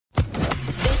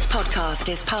podcast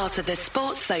is part of the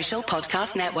Sports Social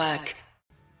Podcast Network.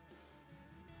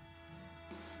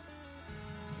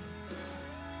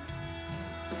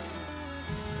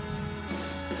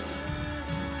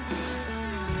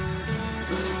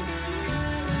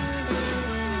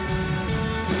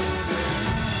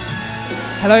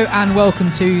 Hello and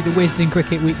welcome to the Wisden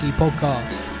Cricket Weekly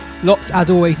podcast. Lots, as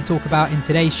always, to talk about in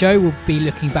today's show. We'll be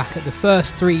looking back at the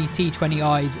first three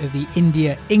T20Is of the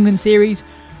India-England series,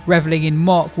 revelling in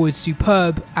Mark Wood's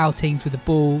superb outings with the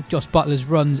ball, Josh Buttler's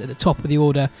runs at the top of the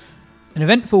order, an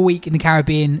eventful week in the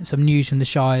Caribbean, some news from the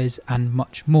Shires, and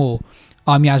much more.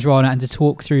 I'm Yaz Rana, and to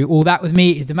talk through all that with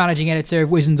me is the managing editor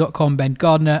of Wisden.com, Ben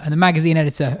Gardner, and the magazine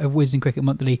editor of Wisden Cricket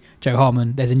Monthly, Joe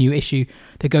Harmon. There's a new issue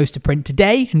that goes to print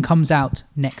today and comes out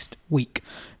next week.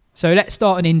 So let's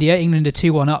start in India. England are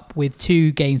 2-1 up with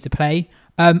 2 games to play.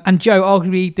 And Joe,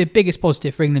 arguably the biggest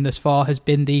positive for England thus far has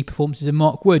been the performances of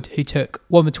Mark Wood, who took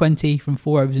 1 for 20 from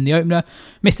 4 overs in the opener,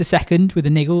 missed a second with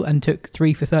a niggle, and took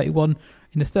 3 for 31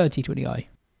 in the third T20I.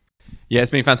 Yeah,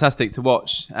 it's been fantastic to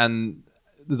watch, and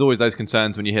there's always those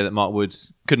concerns when you hear that Mark Wood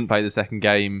couldn't play the second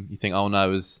game. You think, oh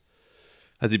no, has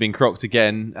he been crocked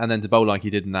again? And then to bowl like he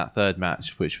did in that third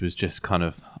match, which was just kind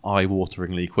of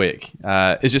eye-wateringly quick.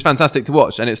 It's just fantastic to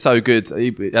watch, and it's so good.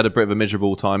 He had a bit of a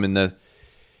miserable time in the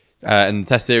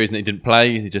Test series, and he didn't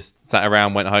play. He just sat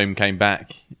around, went home, came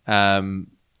back.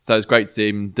 So it's great to see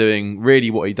him doing really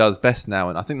what he does best now,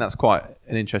 and I think that's quite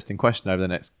an interesting question over the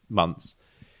next months.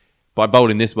 By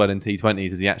bowling this well in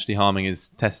T20s, is he actually harming his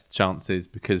Test chances?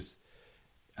 Because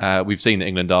we've seen that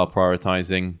England are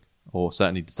prioritising, or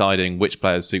certainly deciding, which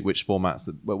players suit which formats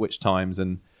at which times.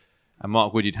 And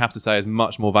Mark Wood, you'd have to say, is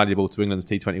much more valuable to England's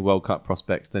T20 World Cup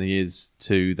prospects than he is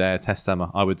to their Test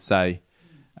summer, I would say.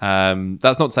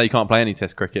 That's not to say he can't play any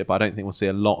Test cricket, but I don't think we'll see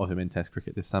a lot of him in Test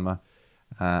cricket this summer.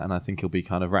 And I think he'll be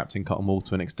kind of wrapped in cotton wool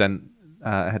to an extent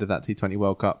ahead of that T20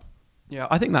 World Cup. Yeah,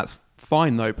 I think that's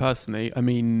fine though, personally. I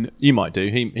mean, you might do.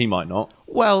 He might not.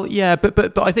 Well, yeah,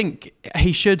 but I think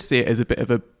he should see it as a bit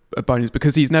of a bonus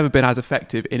because he's never been as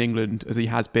effective in England as he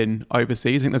has been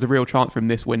overseas. I think there's a real chance for him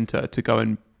this winter to go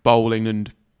and bowl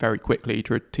England very quickly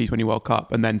to a T20 World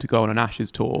Cup and then to go on an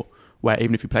Ashes tour where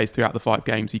even if he plays throughout the 5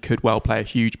 games, he could well play a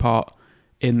huge part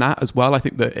in that as well. I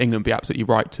think that England would be absolutely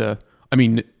right to... I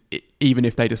mean, even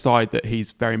if they decide that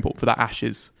he's very important for that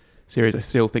Ashes series, I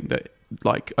still think that,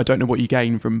 like, I don't know what you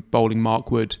gain from bowling Mark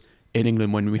Wood in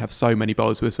England when we have so many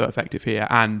bowlers who are so effective here,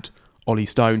 and Ollie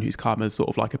Stone, who's come as sort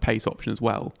of like a pace option as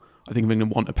well. I think if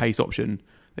England want a pace option,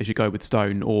 they should go with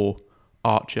Stone or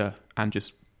Archer, and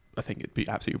just, I think it'd be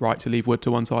absolutely right to leave Wood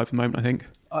to one side for the moment, I think.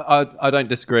 I don't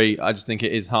disagree. I just think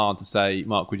it is hard to say,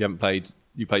 Mark Wood,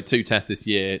 you played 2 Tests this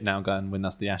year, now go and win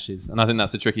us the Ashes. And I think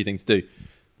that's a tricky thing to do.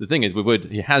 The thing is, with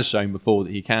Wood, he has shown before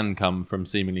that he can come from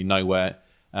seemingly nowhere,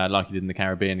 like he did in the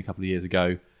Caribbean a couple of years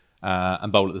ago,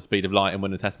 and bowl at the speed of light and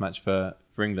win a Test match for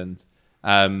England.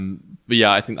 But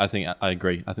yeah, I think I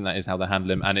agree. I think that is how they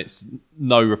handle him, and it's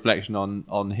no reflection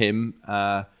on him.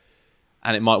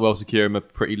 And it might well secure him a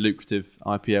pretty lucrative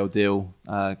IPL deal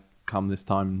come this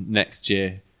time next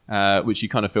year, which you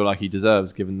kind of feel like he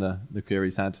deserves given the career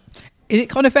he's had. Is it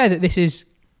kind of fair that this is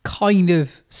kind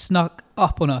of snuck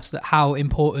up on us, that how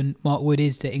important Mark Wood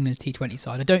is to England's T20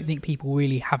 side? I don't think people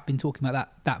really have been talking about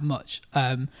that much.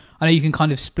 I know you can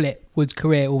kind of split Wood's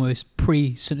career almost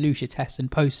pre-St Lucia Test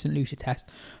and post-St Lucia Test,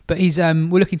 but he's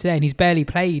we're looking today and he's barely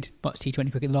played much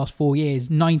T20 cricket in the last 4 years,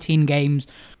 19 games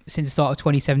since the start of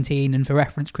 2017, and for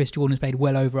reference, Chris Jordan has played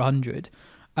well over 100.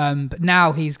 But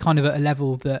now he's kind of at a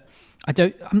level that I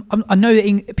know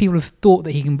that people have thought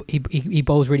that he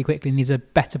bowls really quickly and he's a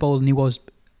better bowler than he was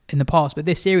in the past, but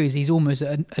this series he's almost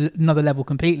at another level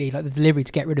completely. Like the delivery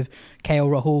to get rid of KL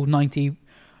Rahul,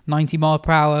 90 mile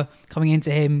per hour coming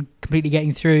into him, completely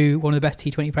getting through, one of the best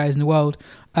T20 players in the world.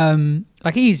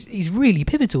 Like he's really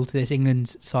pivotal to this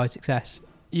England side success.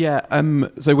 Yeah,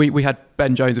 so we had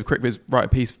Ben Jones of CricViz write a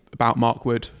piece about Mark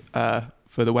Wood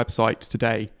for the website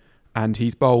today, and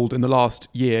he's bowled in the last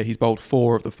year. He's bowled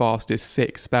 4 of the fastest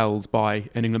 6 spells by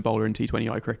an England bowler in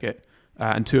T20I cricket,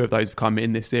 and 2 of those have come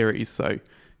in this series. So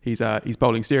he's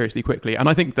bowling seriously quickly, and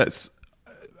I think that's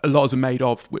a lot has been made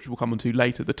of, which we'll come on to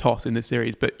later, the toss in this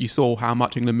series. But you saw how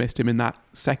much England missed him in that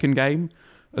second game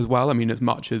as well. I mean, as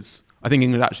much as I think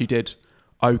England actually did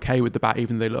okay with the bat,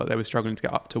 even though they were struggling to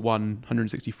get up to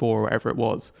 164 or whatever it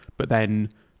was. But then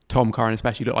Tom Curran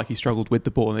especially looked like he struggled with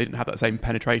the ball, and they didn't have that same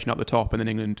penetration up the top. And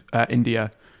then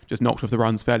India just knocked off the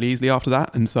runs fairly easily after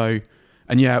that.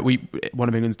 And yeah, one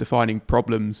of England's defining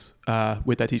problems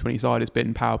with their T20 side has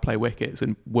been power play wickets,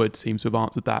 and Wood seems to have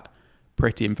answered that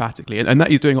pretty emphatically. And that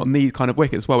he's doing on these kind of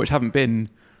wickets as well, which haven't been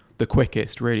the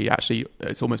quickest, really. Actually,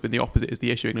 it's almost been the opposite is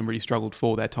the issue. England really struggled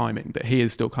for their timing. That he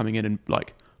is still coming in and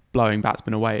like blowing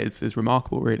batsmen away is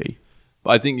remarkable, really.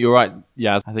 But I think you're right.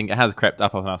 Yeah, I think it has crept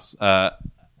up on us a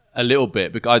little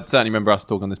bit. Because I certainly remember us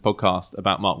talking on this podcast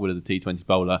about Mark Wood as a T20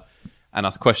 bowler and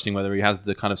us questioning whether he has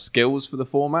the kind of skills for the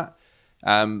format.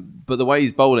 But the way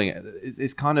he's bowling it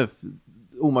is kind of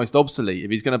almost obsolete.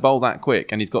 If he's going to bowl that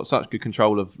quick and he's got such good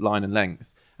control of line and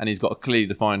length and he's got a clearly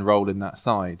defined role in that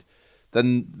side,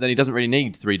 then he doesn't really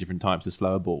need 3 different types of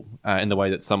slower ball in the way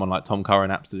that someone like Tom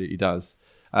Curran absolutely does.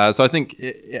 So I think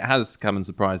it has come and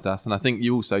surprised us. And I think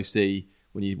you also see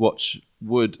when you watch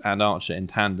Wood and Archer in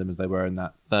tandem as they were in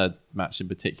that third match in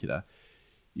particular,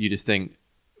 you just think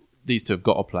these two have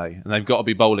got to play. And they've got to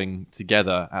be bowling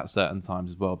together at certain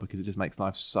times as well, because it just makes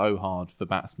life so hard for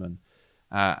batsmen.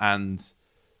 And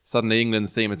suddenly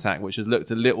England's seam attack, which has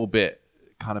looked a little bit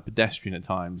kind of pedestrian at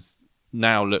times,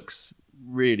 now looks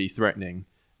really threatening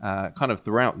kind of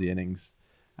throughout the innings.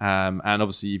 And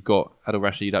obviously you've got Adil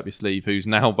Rashid up your sleeve, who's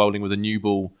now bowling with a new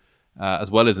ball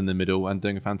as well as in the middle and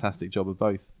doing a fantastic job of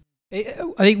both.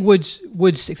 I think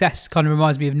Wood's success kind of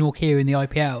reminds me of Nortje in the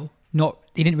IPL.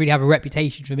 He didn't really have a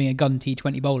reputation for being a gun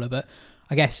T20 bowler, but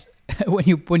I guess when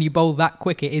you bowl that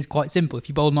quick, it is quite simple. If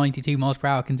you bowl 92 miles per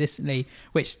hour consistently,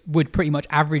 which Wood pretty much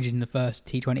averaged in the first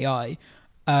T20I,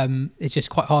 it's just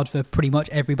quite hard for pretty much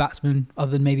every batsman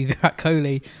other than maybe Virat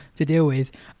Kohli to deal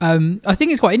with. I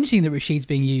think it's quite interesting that Rashid's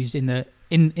being used in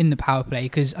the power play,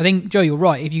 because I think, Joe, you're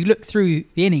right. If you look through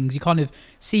the innings, you kind of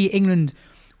see England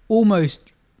almost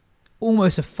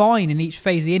a fine in each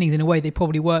phase of the innings in a way they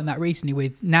probably weren't that recently,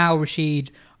 with now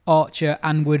Rashid, Archer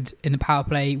and Wood in the power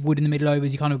play, Wood in the middle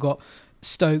overs. You kind of got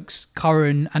Stokes,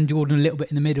 Curran and Jordan a little bit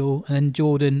in the middle, and then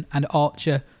Jordan and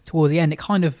Archer towards the end. It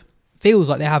kind of feels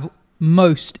like they have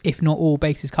most, if not all,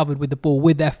 bases covered with the ball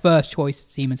with their first choice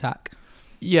seam attack.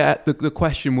 Yeah, the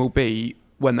question will be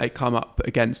when they come up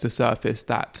against a surface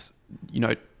that,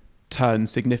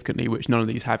 turns significantly, which none of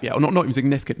these have yet, or not even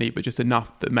significantly, but just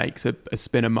enough that makes a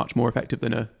spinner much more effective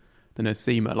than a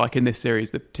seamer. Like in this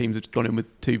series, the teams have gone in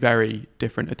with 2 very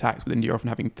different attacks, with India often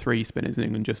having 3 spinners in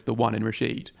England, just the one in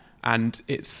Rashid. And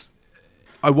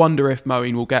I wonder if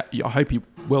Moeen will I hope he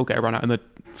will get a run out in the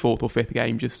 4th or 5th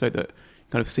game, just so that you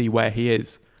kind of see where he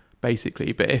is,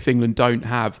 basically. But if England don't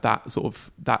have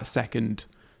that second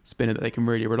spinner that they can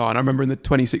really rely on. I remember in the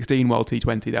 2016 World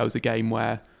T20, there was a game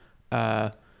where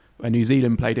New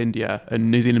Zealand played India,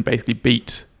 and New Zealand basically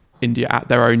beat India at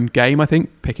their own game, I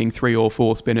think, picking 3 or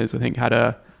 4 spinners. I think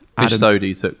Mitch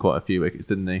Sodhi took quite a few wickets,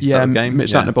 didn't he? Yeah,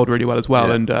 Mitch Santner bowled really well as well.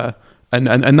 Yeah. And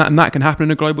that can happen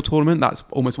in a global tournament. That's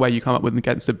almost where you come up with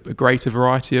against a greater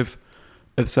variety of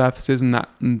surfaces, and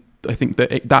I think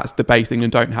that's the base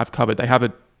England don't have covered. They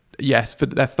have for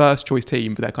their first choice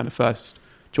team, for their kind of first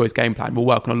choice game plan, will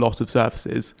work on a lot of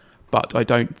surfaces, but I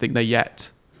don't think they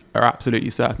yet are absolutely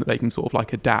certain that they can sort of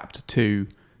like adapt to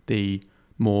the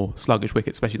more sluggish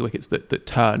wickets, especially the wickets that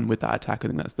turn with that attack. I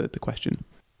think that's the question.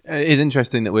 It is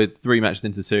interesting that we're 3 matches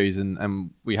into the series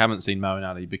and we haven't seen Moeen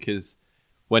Ali, because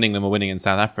when England were winning in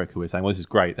South Africa, we were saying, well, this is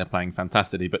great, they're playing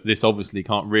fantastically, but this obviously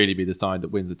can't really be the side that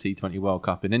wins the T20 World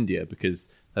Cup in India, because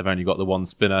they've only got the one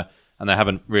spinner and they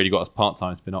haven't really got a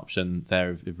part-time spin option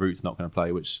there if Root's not going to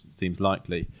play, which seems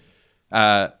likely.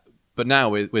 But now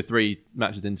we're 3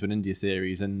 matches into an India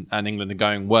series and England are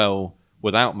going well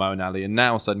without Moeen Ali, and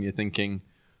now suddenly you're thinking,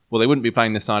 well, they wouldn't be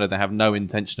playing this side if they have no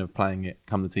intention of playing it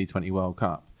come the T20 World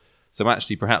Cup. So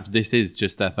actually, perhaps this is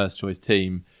just their first choice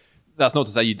team. That's not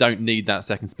to say you don't need that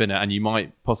second spinner, and you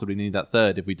might possibly need that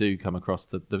third if we do come across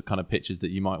the kind of pitches that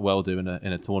you might well do in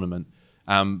a tournament.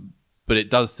 But it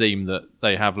does seem that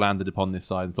they have landed upon this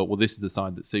side and thought, well, this is the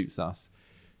side that suits us.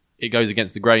 It goes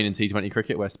against the grain in T20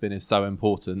 cricket, where spin is so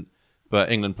important,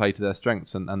 but England play to their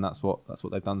strengths, and that's what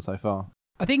they've done so far.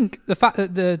 I think the fact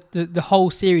that the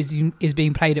whole series is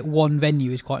being played at one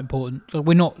venue is quite important.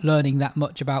 We're not learning that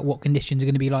much about what conditions are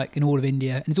going to be like in all of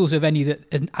India. And it's also a venue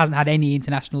that hasn't had any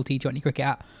international T20 cricket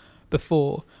at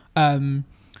before. And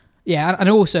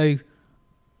also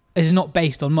it's not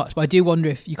based on much. But I do wonder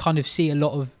if you kind of see a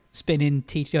lot of spin in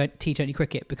T20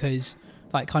 cricket, because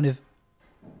like kind of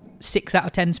 6 out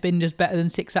of 10 spin is better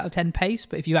than 6 out of 10 pace.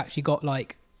 But if you actually got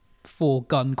like 4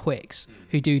 gun quicks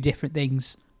who do different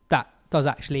things, does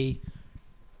actually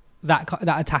that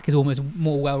attack is almost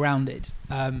more well-rounded.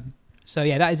 So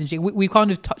yeah, that is interesting. We've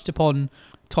kind of touched upon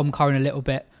Tom Curran a little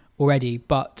bit already,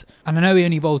 and I know he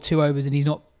only bowled 2 overs and he's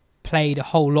not played a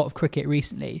whole lot of cricket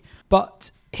recently,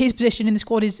 but his position in the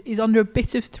squad is under a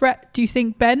bit of threat. Do you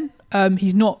think, Ben?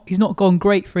 He's not gone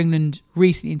great for England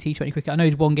recently in T20 cricket. I know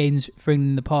he's won games for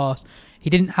England in the past. He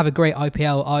didn't have a great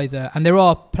IPL either, and there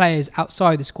are players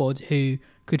outside the squad who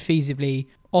could feasibly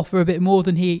offer a bit more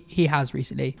than he has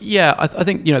recently. Yeah, I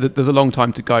think, there's a long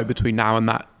time to go between now and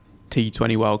that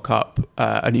T20 World Cup.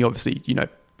 And he obviously,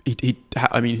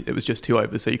 it was just 2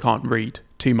 overs, so you can't read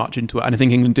too much into it. And I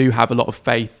think England do have a lot of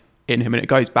faith in him. And it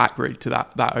goes back really to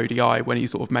that ODI when he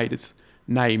sort of made his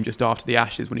name just after the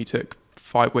Ashes, when he took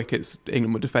 5 wickets.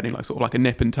 England were defending like a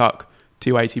nip and tuck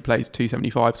 280 plays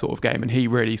 275 sort of game, and he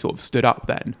really sort of stood up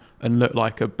then and looked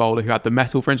like a bowler who had the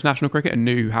mettle for international cricket and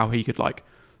knew how he could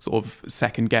sort of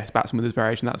second guess batsmen with his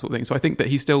variation, that sort of thing. So I think that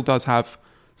he still does have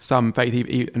some faith,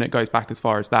 and it goes back as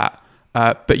far as that.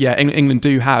 But yeah, England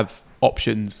do have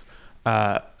options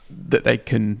that they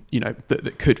can,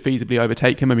 that could feasibly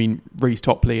overtake him. I mean, Reece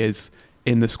Topley is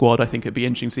in the squad. I think it'd be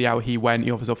interesting to see how he went. He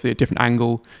offers obviously a different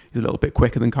angle. He's a little bit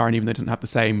quicker than Curran, even though he doesn't have the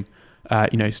same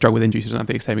struggle with injuries, doesn't have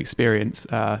the same experience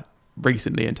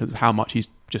recently in terms of how much he's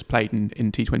just played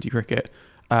in T20 cricket.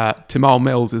 Tamal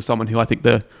Mills is someone who I think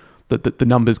the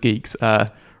numbers geeks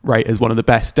rate as one of the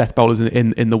best death bowlers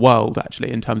in the world,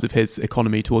 actually, in terms of his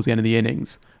economy towards the end of the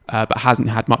innings, but hasn't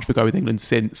had much of a go with England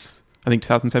since, I think,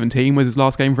 2017 was his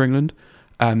last game for England.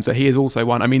 So he is also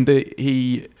one. I mean,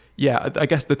 I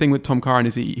guess the thing with Tom Curran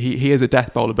is he is a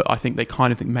death bowler, but I think they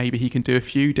kind of think maybe he can do a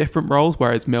few different roles,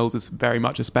 whereas Mills is very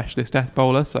much a specialist death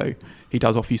bowler, so he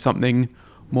does offer you something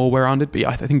more well-rounded. But yeah,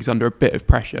 I think he's under a bit of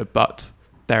pressure, but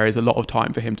there is a lot of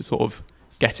time for him to sort of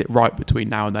get it right between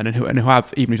now and then, and he'll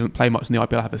have, even if he doesn't play much in the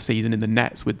IPL, have a season in the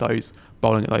nets with those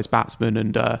bowling at those batsmen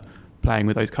and playing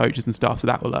with those coaches and stuff. So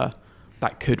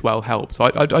that could well help. So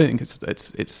I don't think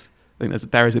I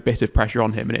think there is a bit of pressure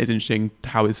on him, and it is interesting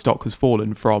how his stock has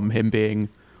fallen from him being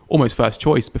almost first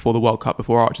choice before the World Cup,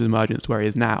 before Archer's emergence, to where he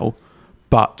is now.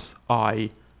 But I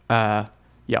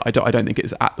don't think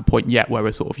it's at the point yet where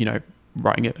we're sort of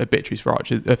writing obituaries for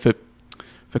Archer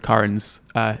for Curran's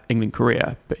England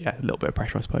career. But yeah, a little bit of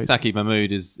pressure, I suppose. Saqib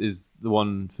Mahmood is the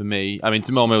one for me. I mean,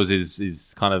 Tamal Mills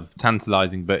is kind of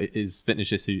tantalising, but his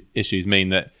fitness issues mean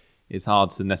that it's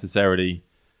hard to necessarily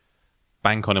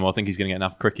bank on him. I think he's going to get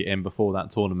enough cricket in before that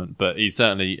tournament, but he's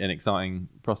certainly an exciting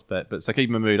prospect. But Saqib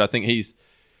Mahmood, I think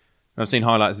I've seen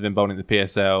highlights of him bowling at the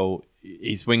PSL.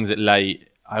 He swings it late.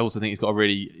 I also think he's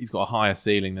got a higher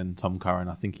ceiling than Tom Curran.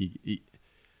 I think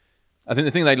I think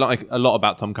the thing they like a lot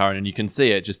about Tom Curran, and you can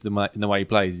see it just in the way he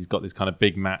plays, he's got this kind of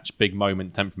big match, big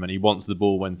moment temperament. He wants the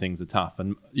ball when things are tough,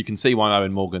 and you can see why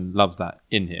Owen Morgan loves that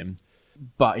in him.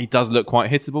 But he does look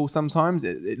quite hittable sometimes.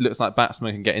 It looks like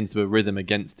batsmen can get into a rhythm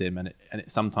against him, and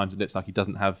it sometimes it looks like he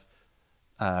doesn't have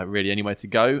really anywhere to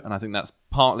go. And I think that's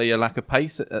partly a lack of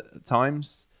pace at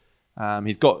times.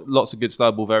 He's got lots of good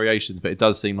slow ball variations, but it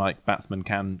does seem like batsmen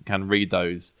can read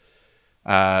those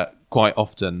quite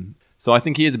often. So I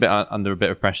think he is a bit under a bit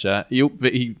of pressure.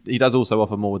 But he does also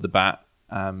offer more with the bat.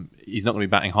 He's not going to be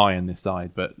batting high in this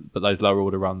side, but those lower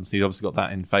order runs, he's obviously got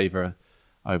that in favour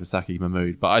over Saqib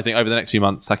Mahmood. But I think over the next few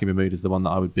months, Saqib Mahmood is the one that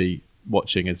I would be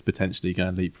watching as potentially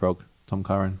going to leapfrog Tom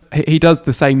Curran. He does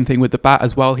the same thing with the bat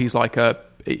as well. He's like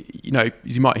he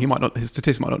might not, his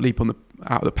statistics might not leap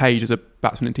out of the page as a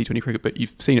batsman in T20 cricket, but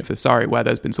you've seen it for Surrey where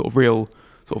there's been sort of real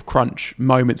sort of crunch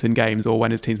moments in games, or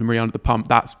when his team's been really under the pump,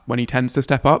 that's when he tends to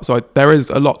step up. So there is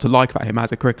a lot to like about him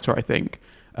as a cricketer, I think.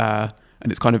 And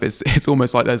it's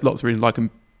almost like there's lots of reasons to like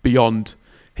him beyond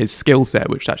his skill set,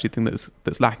 which is actually the thing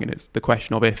that's lacking. It's the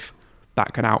question of if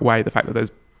that can outweigh the fact that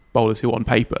there's bowlers who on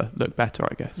paper look better,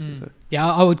 I guess. So.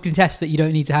 Yeah, I would contest that you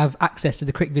don't need to have access to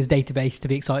the CricViz database to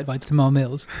be excited by Tamal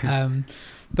Mills.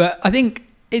 But I think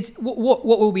it's what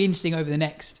will be interesting over the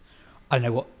next,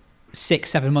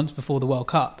 6-7 months before the World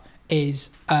Cup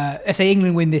is, let's say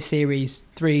England win this series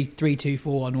 3-2,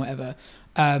 4-1, whatever.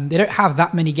 They don't have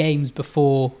that many games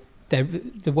before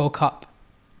the World Cup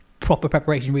proper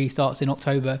preparation really starts in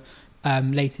October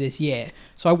later this year.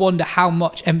 So I wonder how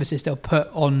much emphasis they'll put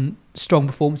on strong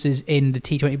performances in the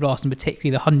T20 Blast, and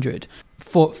particularly the 100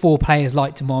 for players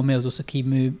like Tamal Mills or Saqib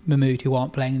Mahmood who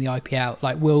aren't playing in the IPL.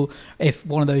 Like, if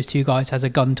one of those two guys has a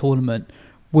gun tournament,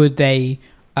 would they?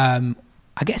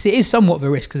 I guess it is somewhat of a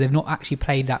risk because they've not actually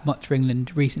played that much for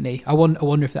England recently. I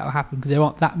wonder if that will happen because there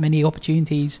aren't that many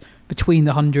opportunities between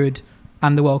the 100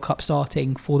 and the World Cup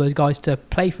starting for those guys to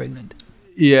play for England.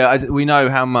 Yeah, we know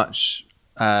how much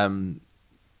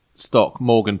stock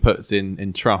Morgan puts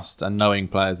in trust and knowing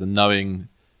players and knowing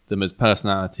them as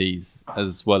personalities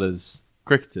as well as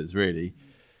cricketers, really.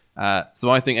 So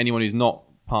I think anyone who's not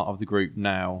part of the group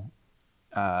now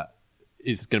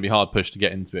is going to be hard pushed to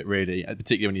get into it, really,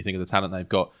 particularly when you think of the talent they've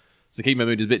got. Saqib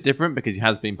Mahmood is a bit different because he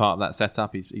has been part of that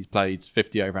setup. He's played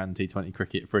 50 overhand T20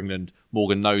 cricket for England.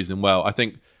 Morgan knows him well. I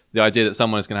think the idea that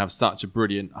someone is going to have such a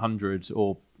brilliant 100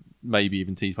 or maybe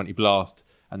even T20 Blast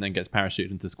and then gets parachuted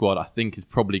into the squad, I think is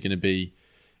probably going to be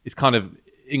it's kind of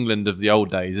England of the old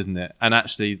days, isn't it? And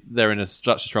actually, they're in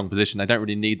such a strong position. They don't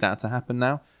really need that to happen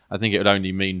now. I think it would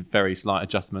only mean very slight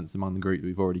adjustments among the group that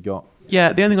we've already got.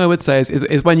 Yeah, the only thing I would say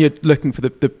is when you're looking for the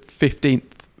 15th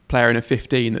player in a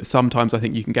 15, that sometimes I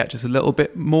think you can get just a little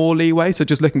bit more leeway. So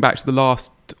just looking back to the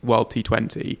last World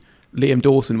T20, Liam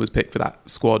Dawson was picked for that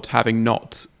squad, having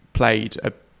not played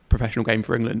a professional game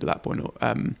for England at that point.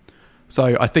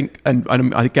 So I think, and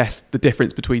I guess the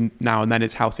difference between now and then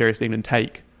is how seriously England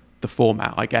take the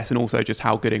format, I guess, and also just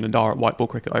how good England are at white ball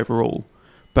cricket overall.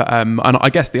 But and I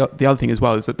guess the other thing as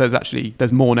well is that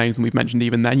there's more names than we've mentioned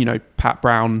even then. You know, Pat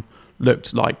Brown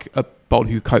looked like a bowler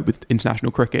who coped with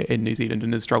international cricket in New Zealand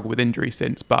and has struggled with injury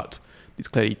since, but he's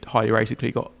clearly highly rated,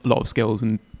 clearly got a lot of skills,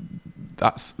 and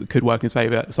that could work in his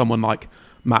favour. Someone like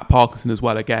Matt Parkinson as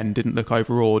well, again, didn't look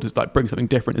overawed, just like bring something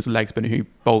different as a leg spinner who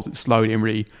bowls it slowly and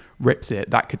really rips it.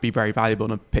 That could be very valuable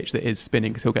on a pitch that is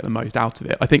spinning because he'll get the most out of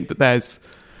it. I think that there's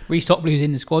Reece Topley's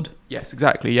in the squad. Yes,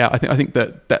 exactly. Yeah, I think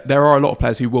that there are a lot of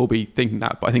players who will be thinking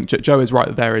that, but I think Joe is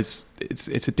right that it's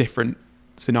a different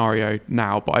scenario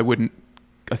now. But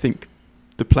I think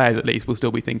the players at least will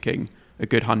still be thinking a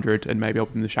good 100 and maybe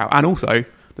open the shout. And also,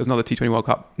 there's another T20 World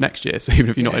Cup next year, so even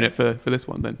if you're not in it for this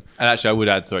one, then. And actually, I would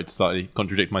add, sorry to slightly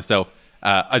contradict myself,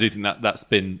 I do think that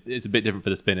spin is a bit different for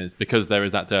the spinners because there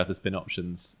is that dearth of spin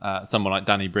options. Someone like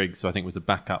Danny Briggs, who I think was a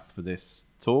backup for this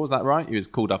tour, was that right? He was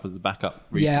called up as a backup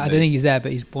recently. Yeah, I don't think he's there,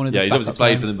 but he's one of the backups. Yeah, he's obviously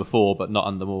played for them before, but not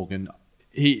under Morgan.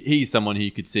 He's someone who you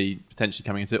could see potentially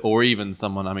coming into it, or even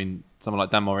someone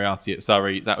like Dan Moriarty at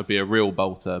Surrey. That would be a real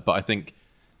bolter, but I think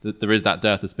that there is that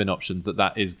dearth of spin options,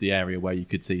 that is the area where you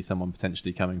could see someone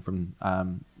potentially coming from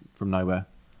nowhere.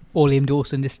 Or Liam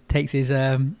Dawson just takes his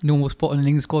normal spot in the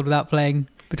England squad without playing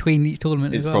between each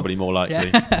tournament. It's as well. Probably more likely.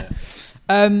 Yeah.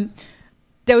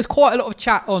 There was quite a lot of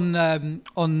chat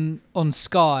on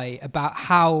Sky about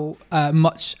how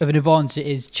much of an advantage it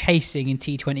is chasing in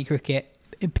T20 cricket,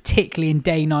 particularly in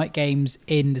day-night games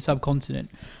in the subcontinent.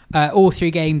 All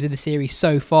 3 games in the series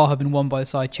so far have been won by the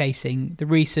side chasing. The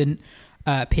recent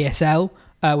PSL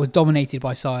was dominated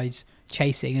by sides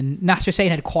chasing, and Nasser Hussain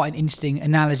had quite an interesting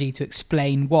analogy to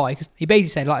explain why, because he basically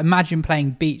said, like, imagine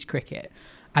playing beach cricket,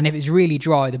 and if it's really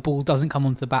dry, the ball doesn't come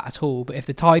onto the bat at all, but if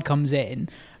the tide comes in,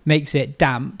 makes it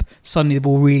damp, suddenly the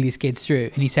ball really skids through.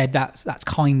 And he said that's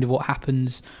kind of what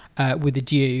happens with the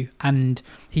dew. And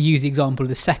he used the example of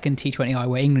the second T20I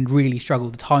where England really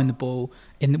struggled to time the ball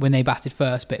when they batted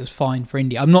first, but it was fine for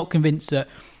India. I'm not convinced that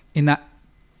in that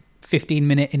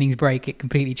 15-minute innings break it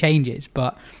completely changes,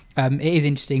 but it is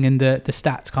interesting, and the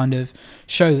stats kind of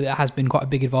show that it has been quite a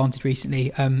big advantage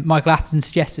recently. Michael Atherton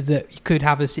suggested that you could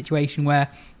have a situation where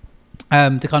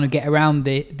to kind of get around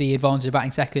the advantage of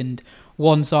batting second,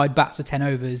 one side bats for 10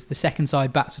 overs, the second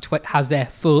side bats for has their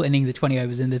full innings of 20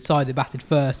 overs, and the side that batted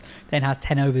first then has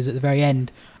 10 overs at the very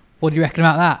end. What do you reckon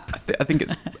about that? I think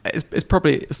it's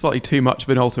probably slightly too much of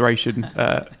an alteration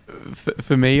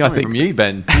for me. I think from you,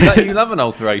 Ben, you love an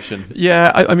alteration.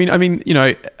 Yeah, I mean, you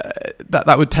know,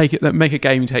 that would make a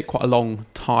game take quite a long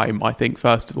time. I think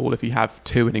first of all, if you have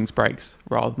 2 innings breaks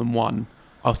rather than 1,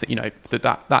 I'll say, you know,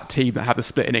 that team that have the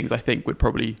split innings, I think would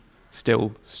probably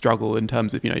still struggle in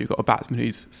terms of, you know, you've got a batsman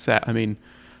who's set. I mean,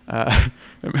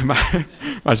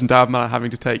 imagine Dav Miller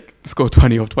having to score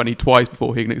 20 off 20 twice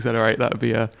before he can accelerate. That would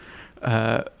be a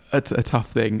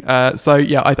tough thing. So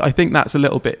yeah, I think that's a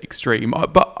little bit extreme.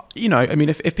 But you know, I mean,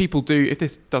 if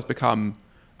this does become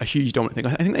a huge dominant thing,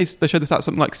 I think they showed this out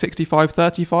something like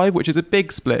 65-35, which is a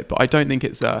big split. But I don't think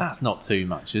it's that's not too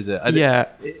much, is it? I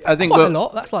think quite a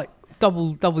lot. That's like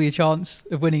double your chance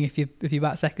of winning if you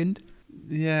bat second.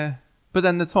 Yeah. But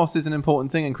then the toss is an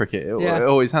important thing in cricket. It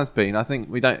always has been. I think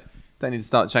we don't need to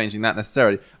start changing that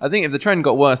necessarily. I think if the trend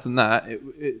got worse than that,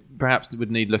 it perhaps would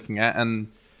need looking at.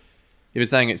 And he was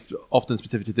saying it's often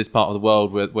specific to this part of the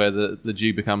world where the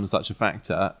dew becomes such a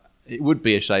factor. It would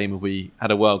be a shame if we had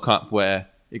a World Cup where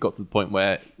it got to the point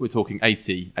where we're talking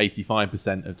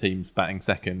 85% of teams batting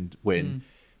second win.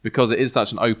 Because it is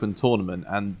such an open tournament.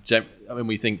 And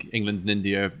we think England and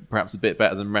India are perhaps a bit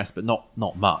better than the rest, but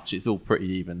not much. It's all pretty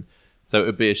even. So it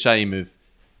would be a shame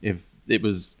if it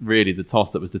was really the toss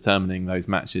that was determining those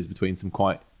matches between some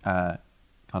quite kind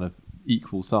of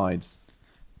equal sides.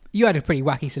 You had a pretty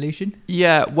wacky solution.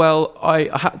 Yeah, well,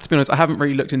 to be honest, I haven't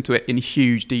really looked into it in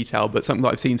huge detail, but something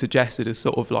that I've seen suggested is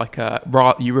sort of like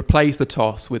you replace the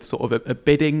toss with sort of a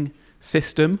bidding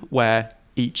system where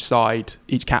each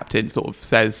captain sort of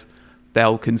says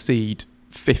they'll concede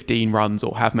 15 runs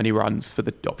or have many runs for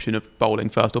the option of bowling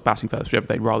first or batting first, whichever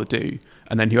they'd rather do.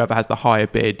 And then whoever has the higher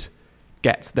bid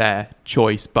gets their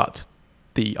choice, but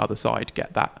the other side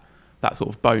get that sort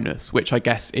of bonus, which I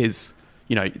guess is,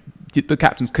 you know, the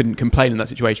captains couldn't complain in that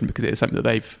situation because it is something that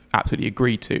they've absolutely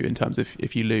agreed to in terms of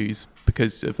if you lose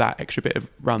because of that extra bit of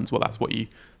runs, well, that's what you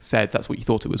said, that's what you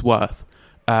thought it was worth.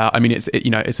 I mean, it's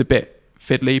a bit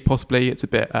fiddly, possibly. It's a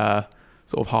bit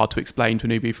sort of hard to explain to a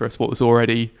newbie for a sport that's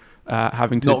already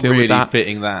having to deal with that. It's not really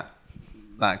fitting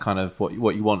that kind of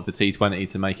what you want for T20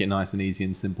 to make it nice and easy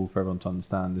and simple for everyone to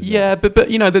understand. But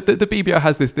the BBO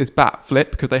has this bat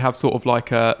flip because they have sort of like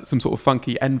some sort of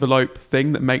funky envelope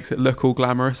thing that makes it look all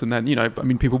glamorous. And then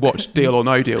people watch Deal or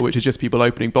No Deal, which is just people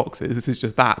opening boxes. This is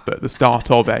just that, but the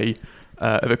start of a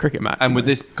cricket match. And with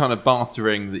this kind of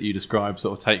bartering that you described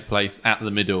sort of take place at the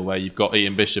middle where you've got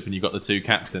Ian Bishop and you've got the two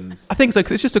captains. I think so,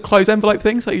 because it's just a closed envelope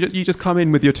thing. So you just come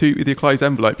in with your closed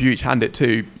envelope. You each hand it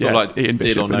to like Ian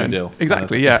Bishop. Deal or No Deal.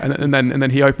 Exactly, yeah. And then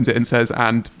he opens it and says,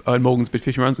 and Owen Morgan's bid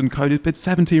 15 runs and Cody's bid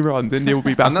 17 runs. And he'll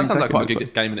be batting. And that sounds like quite a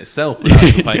good game in itself without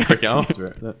playing cricket after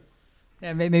it.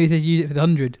 Yeah, maybe they use it for the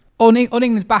 100. On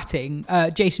England's batting,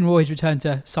 Jason Roy has returned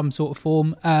to some sort of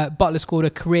form. Buttler scored a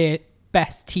career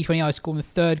best T20I score in the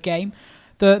third game.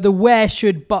 The where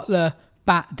should Buttler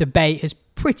bat debate has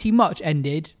pretty much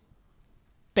ended,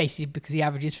 basically because he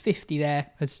averages 50 there,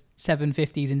 has 7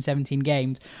 50s in 17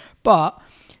 games. But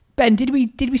Ben, did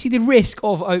we see the risk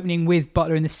of opening with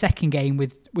Buttler in the second game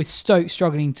with Stokes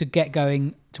struggling to get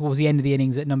going towards the end of the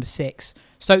innings at number 6?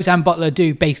 Stokes and Buttler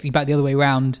do basically bat the other way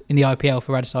around in the IPL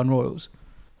for Rajasthan Royals.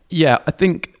 Yeah, I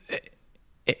think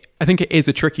it is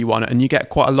a tricky one, and you get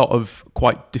quite a lot of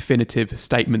quite definitive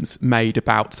statements made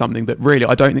about something that really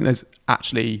I don't think there's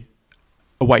actually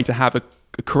a way to have a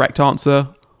correct answer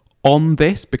on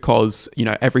this, because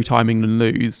every time England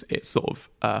lose, it's sort of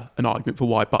an argument for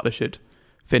why Buttler should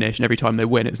finish, and every time they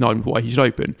win, it's an argument for why he should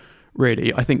open.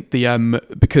 Really, I think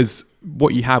because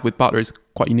what you have with Buttler is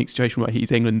quite a unique situation where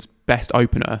he's England's best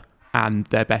opener and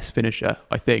their best finisher,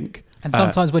 I think. And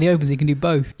sometimes when he opens, he can do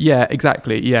both. Yeah,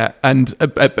 exactly. Yeah, and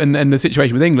the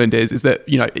situation with England is that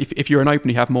if you're an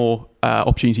opener, you have more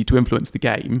opportunity to influence the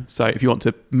game. So if you want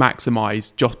to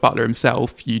maximise Josh Buttler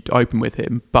himself, you'd open with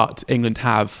him. But England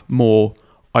have more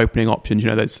opening options.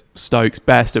 There's Stokes,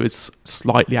 Bairstow is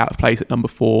slightly out of place at number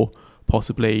 4,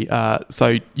 possibly.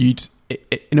 So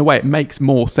in a way, it makes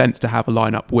more sense to have a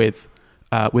lineup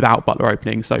without Buttler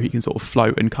opening, so he can sort of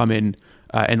float and come in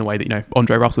the way that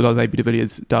Andre Russell does, AB de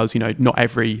Villiers does. Not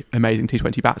every amazing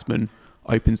T20 batsman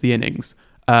opens the innings,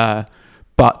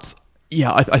 but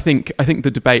yeah, I think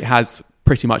the debate has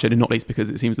pretty much ended, not least because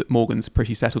it seems that Morgan's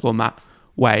pretty settled on that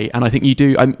way, and I think you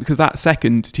do because that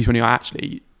second T20I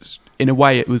actually, in a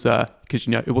way, it was because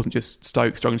it wasn't just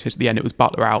Stokes struggling to hit at the end; it was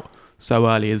Buttler out so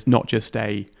early as not just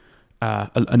an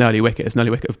early wicket. It's an early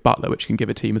wicket of Buttler, which can give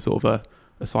a team a sort of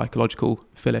a psychological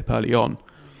fillip early on.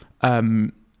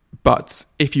 But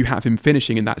if you have him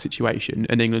finishing in that situation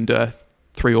and England are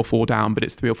 3 or 4 down, but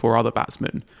it's 3 or 4 other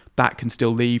batsmen, that can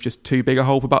still leave just too big a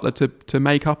hole for Buttler to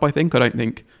make up, I think. I don't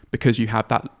think because you have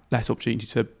that less opportunity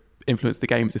to influence the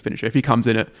game as a finisher. If he comes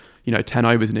in at 10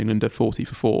 overs and England are 40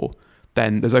 for 4,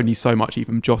 then there's only so much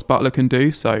even Josh Buttler can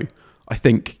do. So I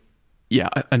think,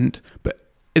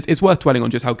 but it's worth dwelling on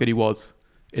just how good he was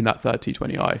in that third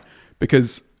T20I,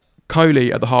 because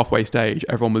Kohli at the halfway stage,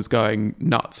 everyone was going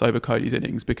nuts over Kohli's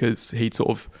innings because he'd sort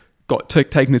of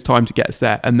taken his time to get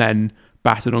set and then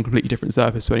batted on a completely different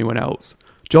surface to anyone else.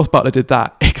 Josh Buttler did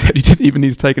that, except he didn't even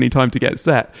need to take any time to get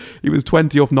set. He was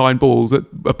 20 off 9 balls.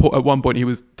 At one point, he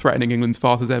was threatening England's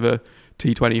fastest ever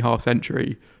T20 half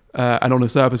century, and on a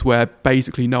surface where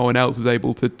basically no one else was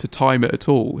able to time it at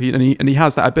all. He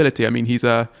has that ability. I mean, he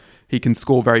can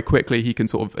score very quickly. He can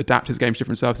sort of adapt his game to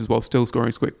different surfaces while still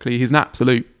scoring quickly. He's an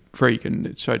absolute freak, and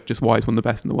it showed just why he's one of the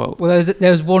best in the world. Well,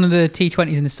 there was one of the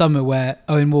T20s in the summer where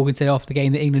Owen Morgan said after the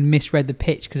game that England misread the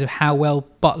pitch because of how well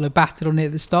Buttler batted on it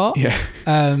at the start. Yeah.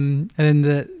 And then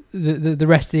the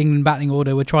rest of the England batting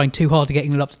order were trying too hard to get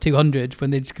England up to 200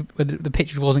 when the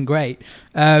pitch wasn't great.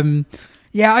 I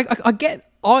get.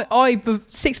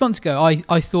 6 months ago,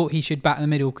 I thought he should bat in the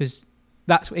middle because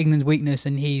that's England's weakness,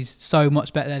 and he's so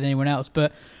much better than anyone else.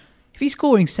 But if he's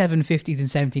scoring 7 50s in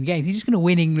 17 games, he's just going to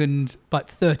win England like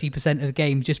 30% of the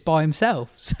games just by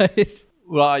himself. So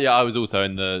I was also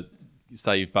in the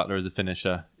save Buttler as a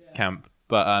finisher camp,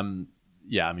 but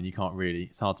you can't really.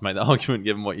 It's hard to make that argument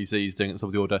given what you see he's doing at the top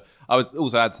of the order. I was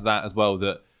also add to that as well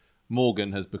that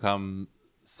Morgan has become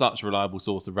such a reliable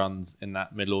source of runs in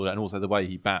that middle order, and also the way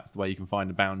he bats, the way you can find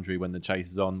a boundary when the chase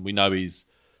is on. We know he's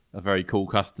a very cool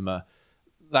customer.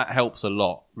 That helps a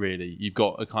lot, really. You've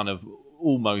got a kind of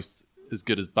almost as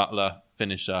good as Buttler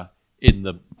finisher in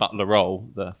the Buttler role,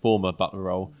 the former Buttler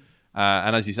role.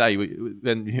 And as you say,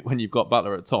 when you've got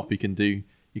Buttler at top, he can do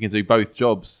you can do both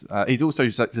jobs. He's also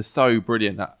just so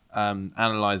brilliant at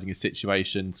analysing a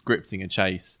situation, scripting a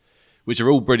chase, which are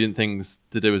all brilliant things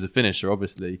to do as a finisher,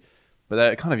 obviously. But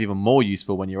they're kind of even more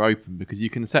useful when you're open because you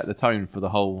can set the tone for the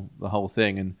whole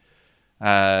thing. And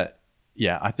I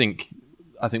think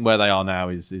where they are now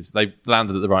is they've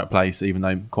landed at the right place, even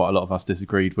though quite a lot of us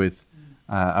disagreed with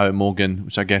Owen Morgan,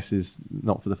 which I guess is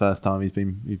not for the first time he's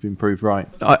been proved right.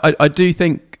 I do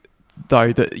think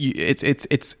though that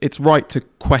it's right to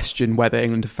question whether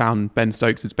England have found Ben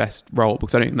Stokes' best role,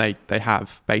 because I don't think they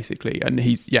have, basically. And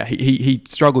he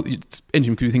struggled. It's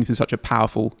interesting because we think he's such a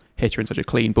powerful hitter and such a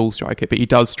clean ball striker, but he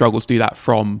does struggle to do that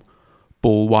from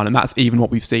ball one, and that's even what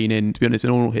we've seen in, to be honest,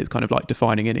 in all his kind of like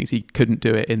defining innings. He couldn't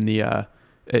do it in the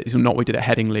it's not what we did at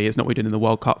Headingley, it's not what we did in the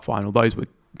World Cup final. Those were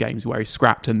games where he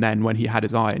scrapped, and then when he had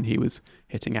his iron he was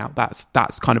hitting out.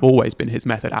 That's kind of always been his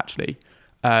method, actually.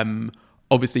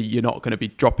 Obviously you're not going to be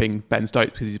dropping Ben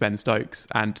Stokes because he's Ben Stokes,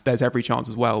 and there's every chance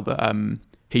as well that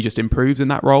he just improves in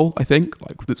that role. I think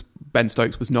Ben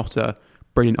Stokes was not a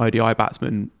brilliant ODI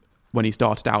batsman when he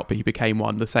started out, but he became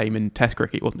one. The same in Test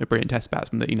cricket. He wasn't a brilliant Test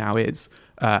batsman that he now is,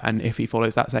 and if he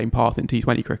follows that same path in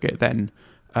T20 cricket, then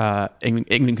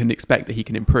England can expect that he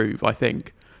can improve, I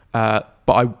think. But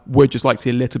I would just like to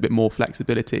see a little bit more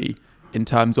flexibility in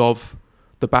terms of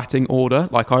the batting order.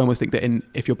 Like, I almost think that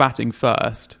if you're batting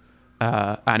first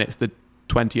and it's the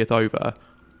 20th over,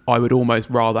 I would almost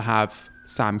rather have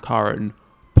Sam Curran,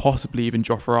 possibly even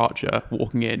Jofra Archer,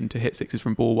 walking in to hit sixes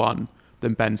from ball one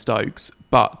than Ben Stokes.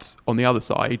 But on the other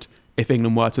side, if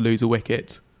England were to lose a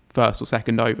wicket first or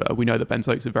second over, we know that Ben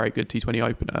Stokes is a very good T20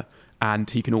 opener, and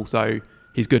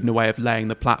he's good in a way of laying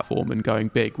the platform and going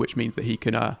big, which means that he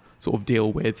can sort of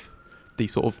deal with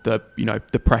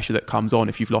the pressure that comes on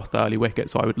if you've lost the early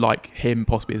wicket. So I would like him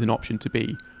possibly as an option to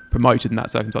be promoted in that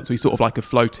circumstance. So he's sort of like a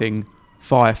floating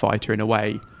firefighter in a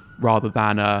way, rather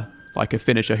than like a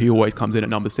finisher who always comes in at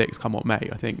number 6, come what may,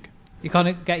 I think. You're kind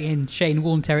of getting in Shane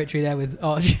Warne territory there with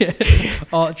Archer,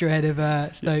 Archer ahead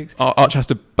of Stokes. Archer has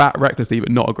to bat recklessly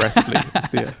but not aggressively.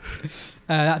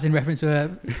 That's in reference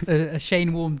to a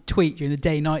Shane Warne tweet during the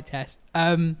day-night test.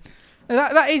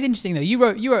 That is interesting though. You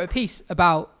wrote a piece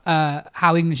about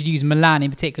how England should use Milan in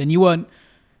particular, and you weren't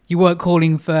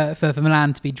calling for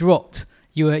Milan to be dropped.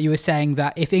 You were saying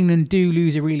that if England do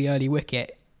lose a really early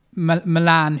wicket,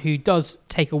 Milan, who does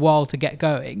take a while to get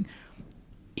going,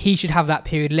 he should have that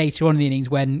period later on in the innings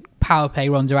when power play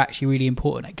runs are actually really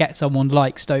important. Get someone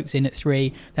like Stokes in at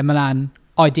 3, then Milan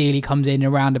ideally comes in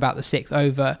around about the 6th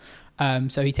over.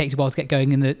 So he takes a while to get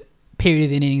going in the period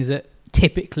of the innings that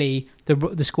typically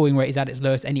the scoring rate is at its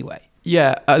lowest anyway.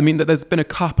 Yeah, I mean, there's been a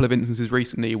couple of instances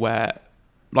recently where,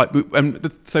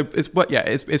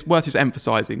 it's worth just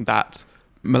emphasising that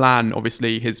Milan,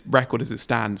 obviously, his record as it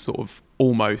stands, sort of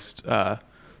almost,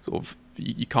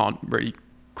 you can't really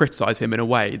criticise him in a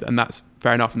way, and that's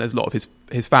fair enough. And there's a lot of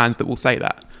his fans that will say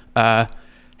that.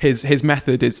 His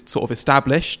method is sort of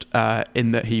established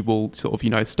in that he will sort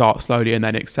of start slowly and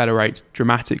then accelerate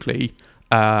dramatically.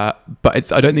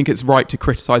 But I don't think it's right to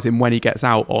criticise him when he gets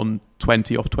out on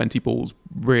 20 off 20 balls,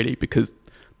 really, because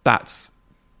that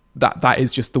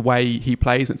is just the way he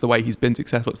plays. It's the way he's been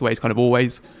successful. It's the way he's kind of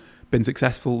always been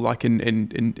successful, like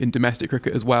in domestic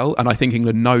cricket as well. And I think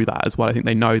England know that as well. I think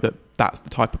they know that that's the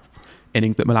type of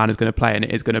innings that Milan is going to play, and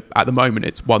it is going to, at the moment,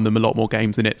 it's won them a lot more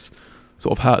games than it's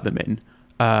sort of hurt them in.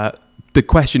 The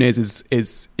question is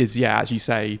yeah, as you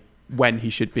say, when he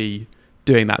should be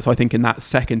doing that. So I think in that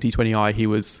second T20I, he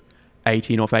was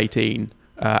 18 off 18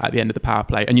 at the end of the power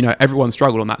play. And, everyone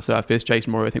struggled on that surface.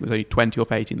 Jason Roy, I think, was only 20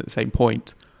 off 18 at the same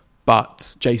point.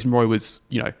 But Jason Roy was,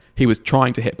 he was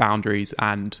trying to hit boundaries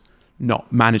and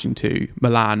not managing to.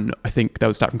 Milan, I think there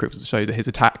was stat from Cricket that showed that his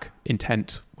attack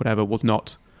intent, whatever, was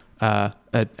not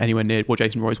anywhere near what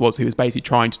Jason Roy's was. He was basically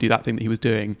trying to do that thing that he was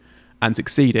doing and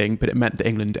succeeding, but it meant that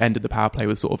England ended the power play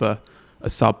with sort of a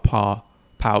subpar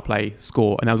power play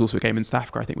score. And there was also a game in South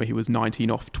Africa, I think, where he was 19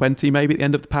 off 20 maybe at the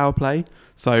end of the power play.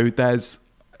 So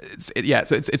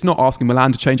it's not asking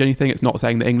Milan to change anything. It's not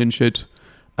saying that England should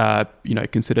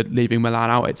consider leaving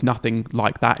Milan out. It's nothing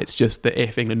like that. It's just that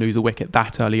if England lose a wicket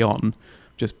that early on,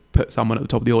 just put someone at the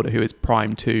top of the order who is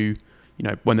primed to,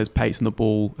 when there's pace on the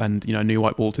ball and, new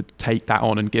white ball, to take that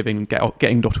on and getting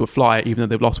off to a flyer, even though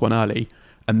they've lost one early.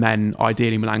 And then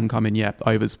ideally Milan can come in,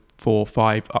 overs 4,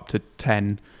 5, up to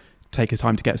 10, take his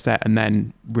time to get set, and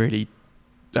then really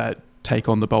take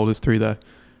on the bowlers through the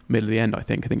middle of the end. I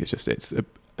think it's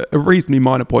a reasonably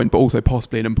minor point, but also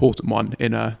possibly an important one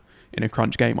in a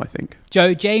crunch game, I think.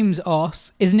 Joe, James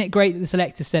asks, isn't it great that the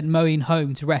selectors sent Moeen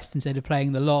home to rest instead of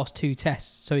playing the last 2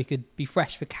 tests so he could be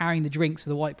fresh for carrying the drinks for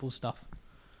the white ball stuff?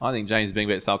 I think James is being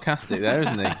a bit sarcastic there,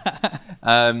 isn't he?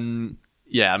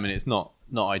 Yeah, I mean, it's not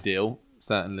ideal,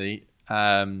 certainly.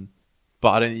 But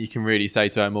I don't think you can really say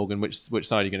to Owen Morgan which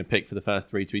side you're going to pick for the first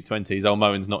 3 T20s.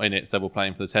 Moen's not in it, so we're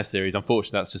playing for the Test series.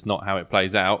 Unfortunately, that's just not how it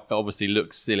plays out. It obviously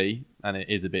looks silly, and it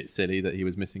is a bit silly that he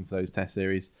was missing for those Test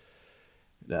series.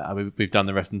 We've done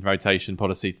the rest and rotation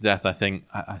policy to death. I think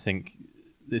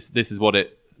this is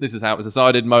how it was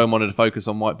decided. Moen wanted to focus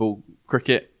on white ball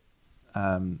cricket,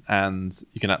 and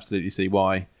you can absolutely see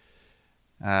why.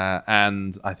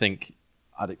 And I think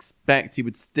I'd expect he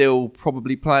would still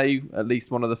probably play at least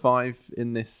one of the 5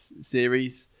 in this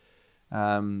series,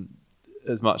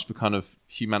 as much for kind of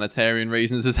humanitarian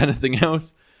reasons as anything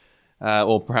else,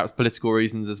 or perhaps political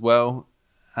reasons as well.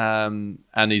 And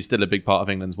he's still a big part of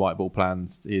England's white ball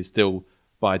plans. He is still,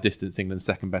 by a distance, England's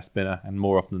second best spinner, and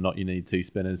more often than not, you need 2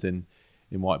 spinners in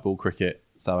white ball cricket.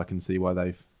 So I can see why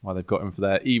they've got him for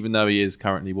there, even though he is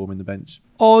currently warming the bench.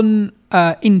 On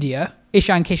India,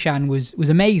 Ishan Kishan was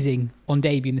amazing on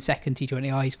debut in the second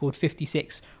T20I. He scored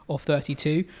 56 off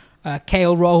 32.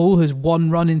 KL Rahul has 1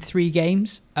 run in 3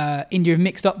 games. India have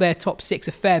mixed up their top 6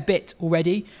 a fair bit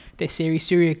already this series.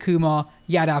 Surya Kumar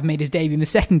Yadav made his debut in the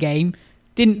second game,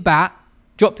 didn't bat,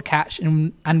 dropped a catch,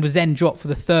 and was then dropped for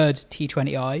the third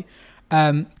T20I.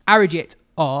 Arijit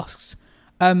asks,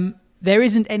 there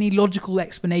isn't any logical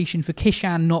explanation for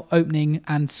Kishan not opening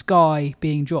and Sky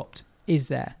being dropped, is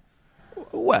there?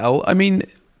 Well, I mean,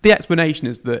 the explanation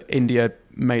is that India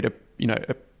made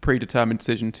a predetermined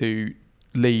decision to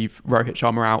leave Rohit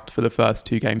Sharma out for the first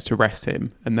 2 games to rest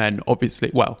him, and then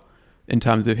obviously, well, in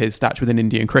terms of his stature within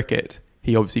Indian cricket,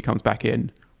 he obviously comes back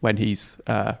in when he's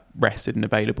rested and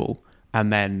available,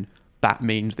 and then that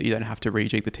means that you don't have to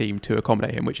rejig the team to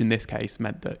accommodate him, which in this case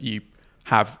meant that you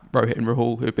have Rohit and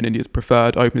Rahul, who have been India's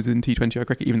preferred openers in T20I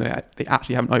cricket, even though they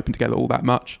actually haven't opened together all that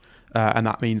much. And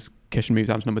that means Kishan moves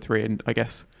down to number 3, and I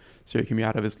guess Surya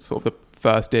Kumar Yadav is sort of the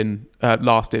first in,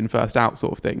 last in, first out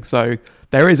sort of thing. So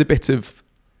there is a bit of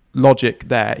logic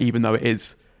there, even though it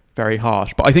is very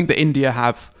harsh. But I think that India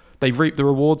they've reaped the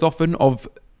rewards often of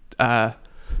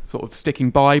sort of sticking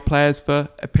by players for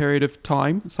a period of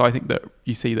time. So I think that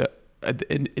you see that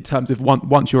in terms of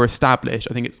once you're established,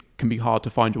 I think it can be hard to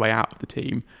find your way out of the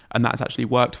team, and that's actually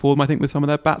worked for them, I think, with some of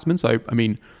their batsmen. So I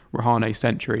mean, Rahane's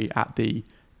century at the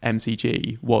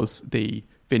MCG was the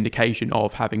vindication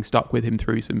of having stuck with him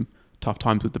through some tough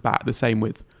times with the bat. The same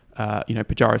with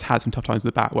Pujara's had some tough times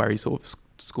with the bat where he sort of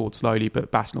scored slowly but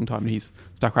batted a long time, and he's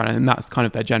stuck around, and that's kind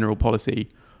of their general policy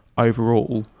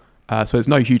overall. So it's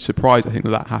no huge surprise, I think,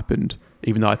 that happened,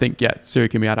 even though I think, Surya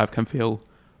Kumar Yadav can feel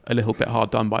a little bit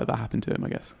hard done by that happened to him, I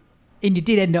guess. India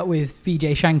did end up with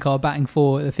Vijay Shankar batting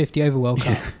for the 50 over World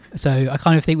Cup. So I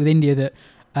kind of think with India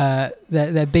that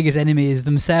their biggest enemy is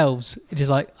themselves. It is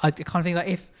like, I kind of think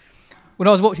like when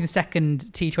I was watching the second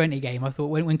T20 game, I thought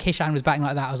when Kishan was batting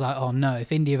like that, I was like, oh no,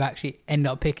 if India have actually end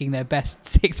up picking their best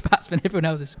 6 batsmen, everyone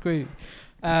else is screwed.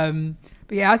 But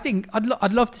yeah, I think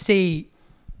I'd love to see.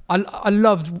 I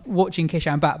loved watching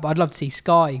Kishan bat, but I'd love to see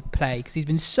Sky play because he's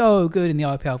been so good in the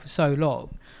IPL for so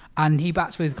long, and he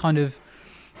bats with kind of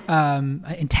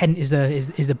intent is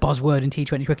the buzzword in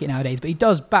T20 cricket nowadays. But he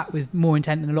does bat with more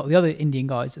intent than a lot of the other Indian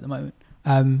guys at the moment.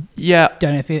 Don't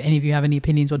know if any of you have any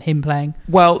opinions on him playing.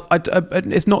 Well,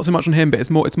 it's not so much on him, but it's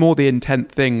more the intent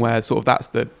thing where sort of that's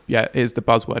is the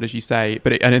buzzword, as you say.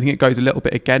 But I think it goes a little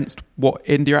bit against what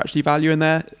India actually value in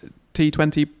their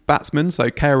T20 batsmen. So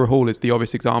KL Rahul is the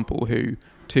obvious example, who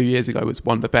 2 years ago was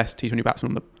one of the best T20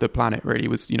 batsmen on the planet, really.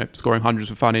 Was scoring hundreds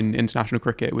for fun in international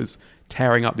cricket, was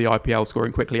tearing up the IPL,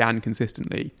 scoring quickly and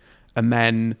consistently. And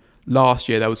then last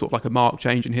year there was sort of like a marked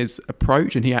change in his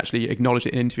approach, and he actually acknowledged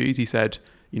it in interviews. He said,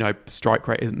 strike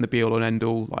rate isn't the be all and end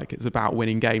all, like it's about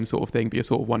winning games sort of thing. But you're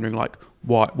sort of wondering like,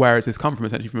 where has this come from,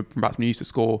 essentially from batsmen who used to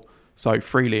score so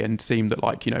freely and seemed that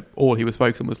like, all he was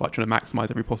focused on was like trying to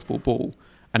maximise every possible ball.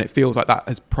 And it feels like that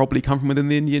has probably come from within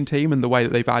the Indian team and the way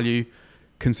that they value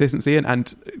consistency.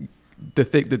 And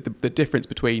the difference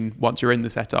between once you're in the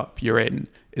setup you're in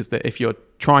is that if you're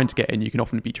trying to get in, you can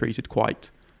often be treated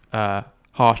quite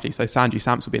harshly. So Sanju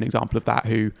Samson would be an example of that,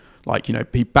 who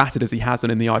he batted as he has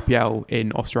done in the IPL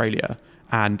in Australia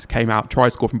and came out, tried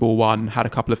to score from ball 1, had a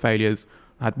couple of failures,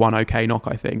 had one okay knock,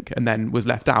 I think, and then was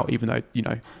left out, even though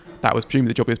that was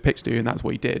presumably the job he was picked to do, and that's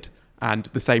what he did. And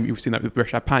the same, you've seen that with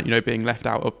Rishabh Pant, being left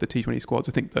out of the T20 squads.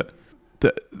 I think that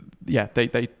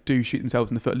they do shoot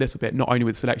themselves in the foot a little bit, not only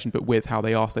with selection, but with how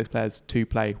they ask those players to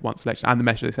play once selection and the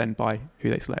message they send by who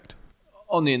they select.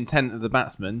 On the intent of the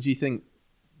batsman, do you think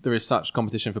there is such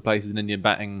competition for places in Indian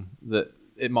batting that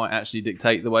it might actually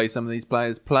dictate the way some of these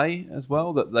players play as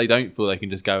well, that they don't feel they can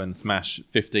just go and smash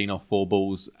 15 off 4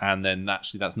 balls and then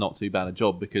actually that's not too bad a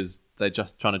job, because they're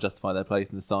just trying to justify their place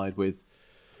in the side with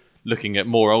looking at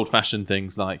more old-fashioned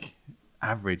things like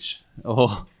average,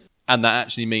 and that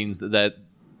actually means that they're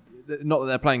not that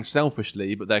they're playing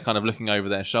selfishly, but they're kind of looking over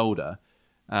their shoulder,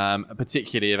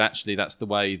 particularly if actually that's the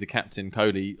way the captain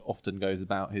Kohli often goes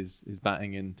about his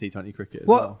batting in T20 cricket as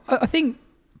well. I think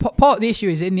part of the issue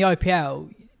is in the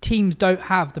IPL, teams don't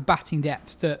have the batting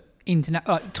depth that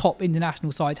top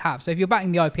international sides have. So if you're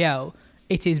batting the IPL,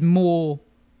 it is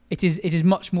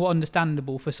much more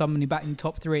understandable for someone who batting the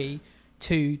top 3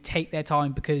 to take their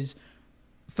time, because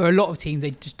for a lot of teams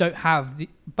they just don't have the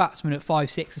batsmen at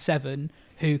 5, 6 or 7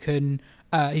 who can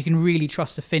really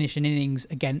trust to finish an innings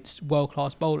against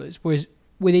world-class bowlers. Whereas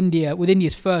with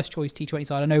India's first choice T20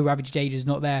 side, I know Ravi Jadeja is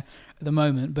not there at the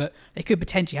moment, but they could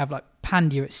potentially have like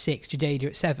Pandya at 6, Jadeja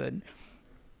at 7.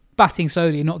 Batting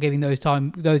slowly and not giving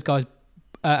those guys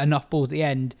enough balls at the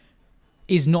end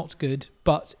is not good.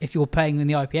 But if you're playing in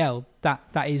the IPL,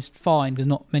 that is fine, because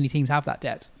not many teams have that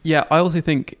depth. Yeah, I also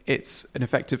think it's an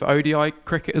effective ODI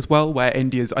cricket as well, where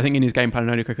India's game plan in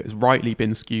ODI cricket has rightly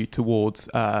been skewed towards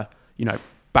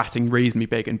batting reasonably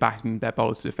big and backing their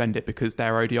bowlers to defend it, because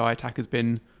their ODI attack has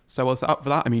been so well set up for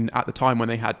that. I mean, at the time when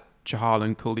they had Chahal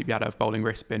and Kuldeep Yadav bowling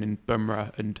wrist spin and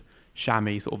Bumrah and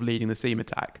Shami sort of leading the seam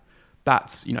attack,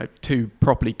 that's 2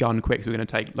 properly gun quicks who are going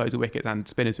to take loads of wickets and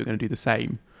spinners who are going to do the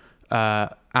same.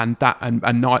 And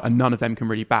none of them can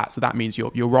really bat. So that means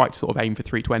you're right to sort of aim for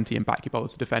 320 and back your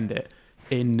bowlers to defend it.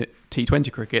 In T20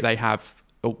 cricket, they have,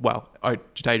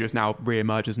 Jadeja is now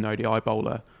re-emerged as an ODI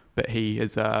bowler, but he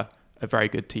is a very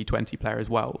good T20 player as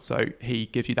well. So he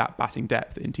gives you that batting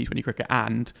depth in T20 cricket,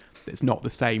 and it's not the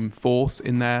same force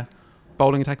in their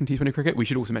bowling attack in T20 cricket. We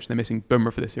should also mention they're missing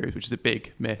Bumrah for this series, which is a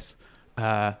big miss.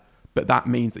 But that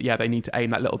means that, they need to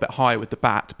aim that little bit higher with the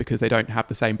bat, because they don't have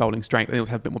the same bowling strength. They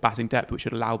also have a bit more batting depth, which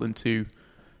should allow them to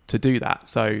do that.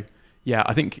 So,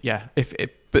 I think,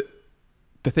 but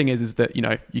the thing is that,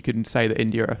 you can say that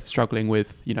India are struggling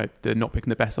with, the not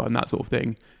picking the best side and that sort of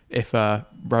thing. If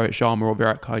Rohit Sharma or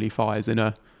Virat Kohli fires in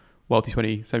a World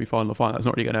T20 semi-final or final, that's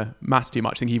not really going to matter too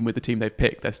much. I think even with the team they've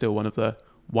picked, they're still one of the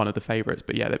favourites.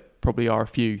 But there probably are a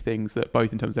few things that,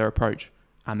 both in terms of their approach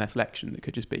and their selection, that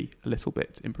could just be a little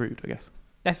bit improved, I guess.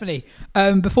 Definitely.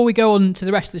 Before we go on to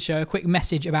the rest of the show, a quick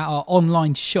message about our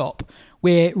online shop.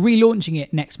 We're relaunching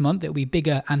it next month. It'll be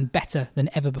bigger and better than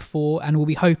ever before, and we'll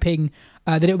be hoping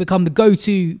that it'll become the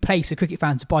go-to place for cricket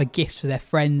fans to buy gifts for their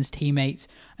friends, teammates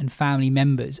and family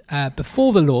members.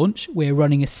 Before the launch, we're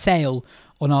running a sale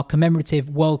on our commemorative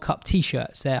World Cup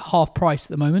t-shirts. They're half price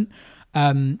at the moment.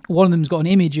 One of them's got an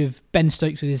image of Ben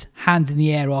Stokes with his hands in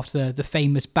the air after the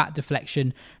famous bat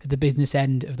deflection at the business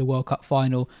end of the World Cup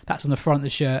final. That's on the front of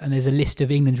the shirt, and there's a list of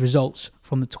England's results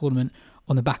from the tournament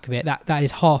on the back of it. That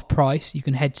is half price. You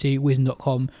can head to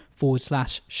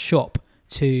wisden.com/shop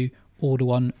to order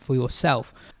one for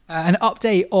yourself. An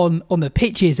update on the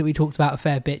pitches that we talked about a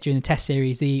fair bit during the test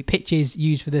series. The pitches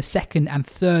used for the second and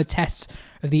third tests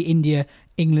of the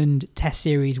India-England test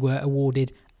series were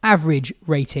awarded average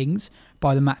ratings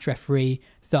by the match referee,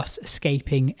 thus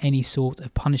escaping any sort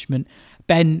of punishment.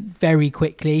 Ben, very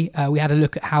quickly, we had a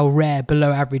look at how rare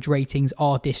below average ratings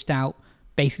are dished out.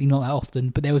 Basically not that often,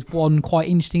 but there was one quite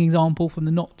interesting example from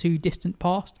the not too distant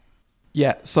past.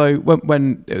 Yeah, so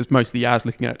when it was mostly Yaz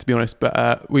looking at it, to be honest,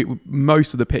 but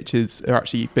most of the pitches are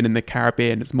actually been in the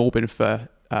Caribbean. It's more been for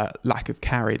lack of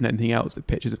carry than anything else that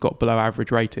pitches have got below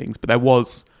average ratings. But there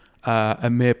was a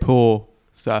Mirpur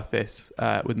surface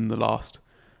within the last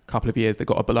couple of years that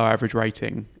got a below average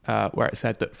rating, where it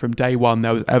said that from day one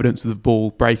there was evidence of the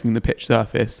ball breaking the pitch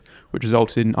surface, which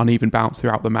resulted in uneven bounce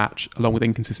throughout the match, along with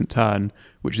inconsistent turn,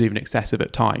 which was even excessive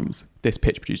at times. This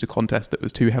pitch produced a contest that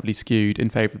was too heavily skewed in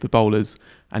favour of the bowlers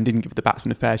and didn't give the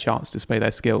batsmen a fair chance to display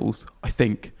their skills. I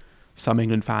think some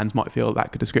England fans might feel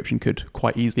that description could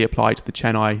quite easily apply to the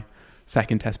Chennai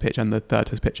second test pitch and the third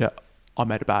test pitch at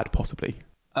Ahmedabad, possibly.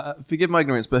 Forgive my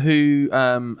ignorance, but who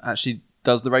actually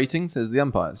does the ratings as the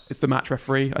umpires? It's the match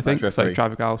referee, I think. So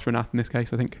Travigal Srinath in this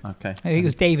case, I think. Okay. I think it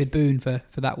was David Boone for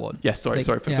that one. Yes, sorry.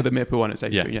 For the Mirpur one, it's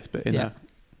David Boone, yes, but in there.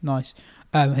 Nice.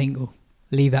 I think we'll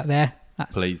leave that there.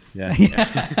 Please, yeah.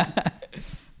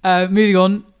 Moving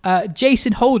on,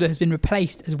 Jason Holder has been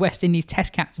replaced as West Indies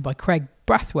Test captain by Craig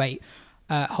Brathwaite.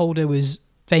 Holder was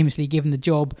famously given the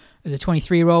job as a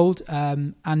 23-year-old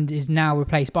and is now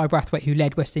replaced by Brathwaite, who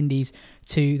led West Indies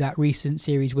to that recent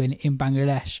series win in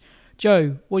Bangladesh.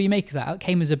 Joe, what do you make of that? It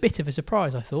came as a bit of a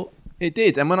surprise, I thought. It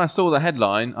did, and when I saw the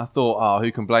headline, I thought, "Oh,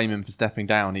 who can blame him for stepping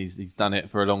down? He's done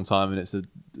it for a long time, and it's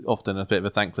often a bit of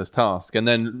a thankless task." And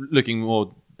then looking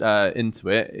more into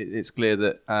it, it's clear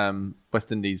that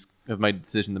West Indies have made a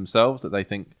decision themselves that they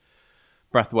think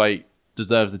Brathwaite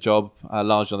deserves the job,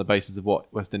 largely on the basis of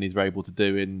what West Indies were able to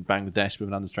do in Bangladesh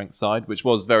with an understrength side, which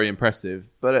was very impressive.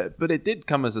 But it did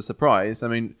come as a surprise. I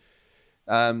mean,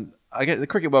 I get the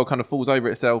cricket world kind of falls over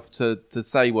itself to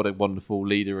say what a wonderful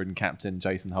leader and captain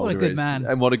Jason Holder is. What a good man.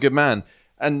 And what a good man.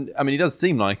 And I mean, he does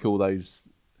seem like all those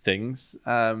things.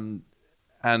 And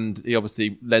he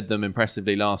obviously led them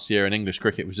impressively last year, and English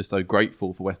cricket was just so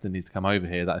grateful for West Indies to come over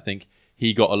here that I think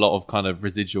he got a lot of kind of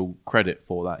residual credit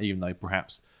for that, even though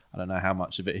perhaps, I don't know how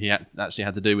much of it he actually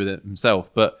had to do with it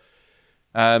himself. But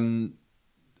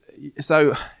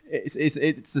so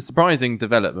it's a surprising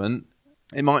development.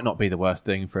 It might not be the worst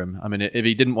thing for him. I mean, if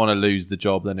he didn't want to lose the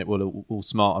job, then it will all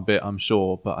smart a bit, I'm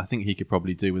sure. But I think he could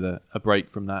probably do with a break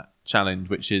from that challenge,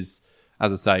 which is,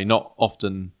 as I say, not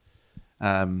often,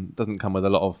 doesn't come with a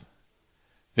lot of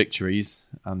victories,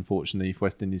 unfortunately, for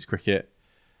West Indies cricket.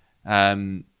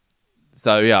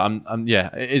 So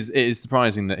yeah, it is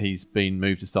surprising that he's been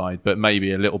moved aside, but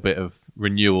maybe a little bit of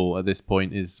renewal at this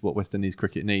point is what West Indies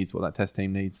cricket needs, what that Test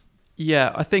team needs.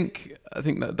 Yeah, I think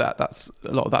that's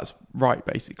a lot of that's right.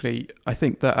 Basically, I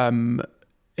think that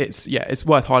it's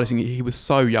worth highlighting. He was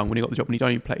so young when he got the job,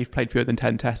 and he played fewer than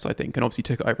 10 tests, I think, and obviously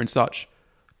took it over in such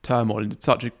turmoil and did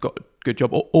such a good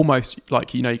job. Almost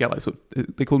like, you get like sort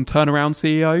of, they call them turnaround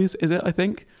CEOs, is it? I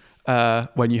think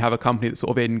when you have a company that's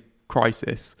sort of in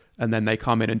crisis, and then they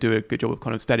come in and do a good job of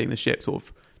kind of steadying the ship, sort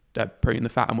of putting the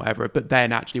fat and whatever. But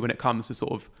then actually, when it comes to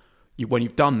sort of when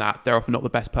you've done that, they're often not the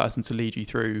best person to lead you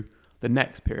through the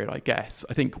next period, I guess.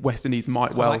 I think West Indies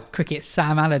might like cricket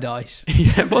Sam Allardyce.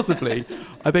 Yeah, possibly.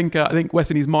 I think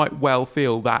West Indies might well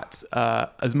feel that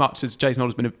as much as Jason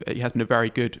Holder's has been a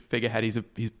very good figurehead. He's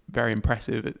very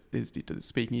impressive at his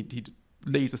speaking. He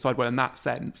leads the side well in that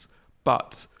sense.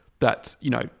 But that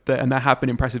and there have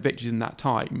been impressive victories in that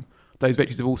time. Those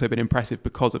victories have also been impressive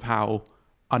because of how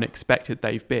unexpected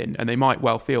they've been, and they might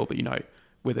well feel that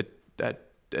with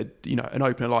an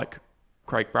opener like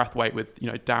Craig Brathwaite, with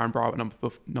Darren Brower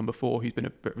at number 4, who's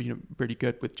been really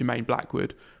good, with Jermaine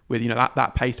Blackwood, with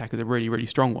that pace attack is a really, really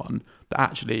strong one, that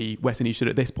actually West Indies should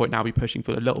at this point now be pushing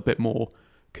for a little bit more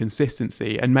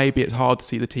consistency. And maybe it's hard to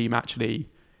see the team actually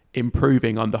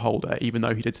improving under Holder, even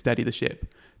though he did steady the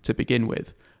ship to begin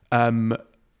with.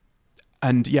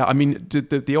 And yeah, I mean,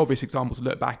 the obvious example to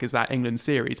look back is that England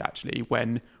series, actually,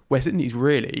 when West Indies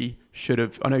really should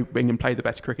have, I know England played the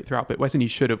better cricket throughout, but West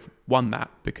Indies should have won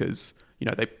that because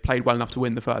they played well enough to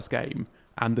win the first game,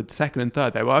 and the second and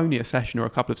third, there were only a session or a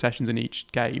couple of sessions in each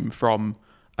game from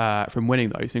winning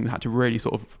those. England had to really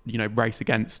sort of race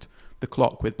against the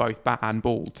clock with both bat and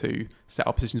ball to set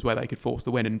up positions where they could force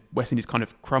the win, and West Indies kind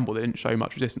of crumbled. They didn't show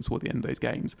much resistance toward the end of those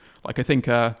games. Like, I think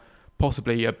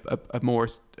possibly a more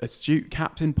astute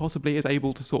captain possibly is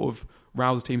able to sort of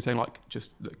rouse the team, saying like,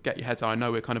 just get your heads out. I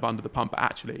know we're kind of under the pump, but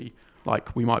actually,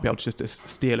 like, we might be able to just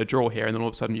steal a draw here, and then all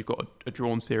of a sudden you've got a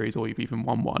drawn series, or you've even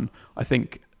won one. I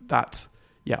think that,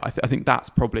 I think that's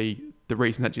probably the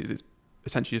reason. It's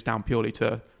essentially just down purely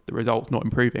to the results not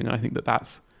improving, and I think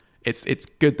it's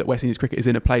good that West Indies cricket is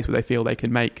in a place where they feel they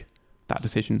can make that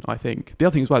decision. I think the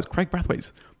other thing as well is Craig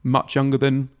Brathwaite's much younger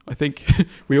than I think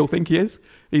we all think he is.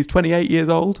 He's 28 years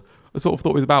old. I sort of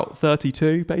thought he was about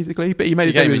 32, basically, but he made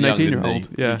his debut as an 18-year-old.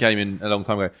 Yeah, he came in a long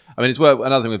time ago. I mean,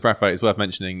 another thing with Brathwaite, it's worth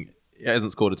mentioning. He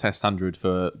hasn't scored a Test 100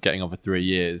 for getting on for 3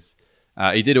 years.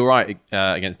 He did all right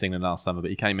against England last summer, but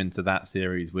he came into that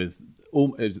series with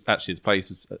his place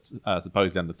was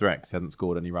supposedly under threat because he hadn't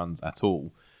scored any runs at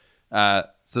all.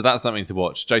 So that's something to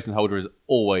watch. Jason Holder is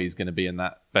always going to be in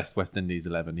that best West Indies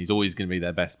 11. He's always going to be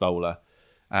their best bowler,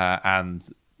 and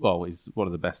he's one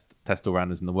of the best Test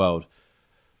all-rounders in the world.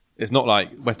 It's not like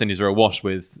West Indies are awash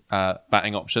with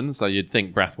batting options, so you'd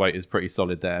think Brathwaite is pretty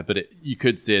solid there. But you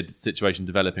could see a situation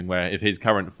developing where if his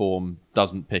current form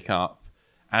doesn't pick up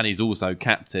and he's also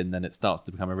captain, then it starts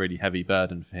to become a really heavy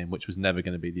burden for him, which was never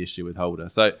going to be the issue with Holder.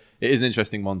 So it is an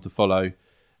interesting one to follow,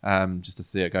 just to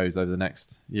see how it goes over the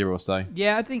next year or so.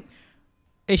 Yeah, I think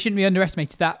it shouldn't be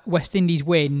underestimated that West Indies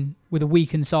win with a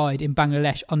weakened side in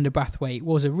Bangladesh under Brathwaite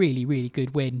was a really, really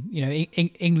good win.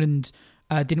 England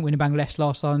didn't win in Bangladesh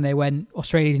last time they went.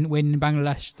 Australia didn't win in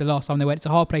Bangladesh the last time they went. It's a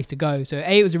hard place to go. So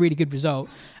A, it was a really good result.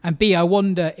 And B, I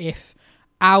wonder if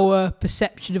our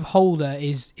perception of Holder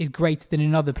is greater than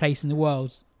another place in the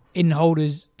world. In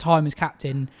Holder's time as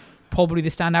captain, probably the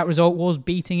standout result was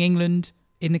beating England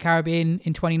in the Caribbean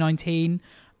in 2019.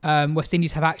 West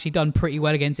Indies have actually done pretty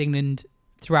well against England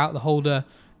throughout the Holder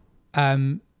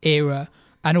era.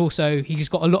 And also, he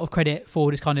just got a lot of credit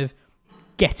for just kind of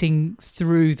getting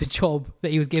through the job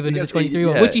that he was given as a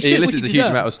 23-year-old, which he should. He elicits a huge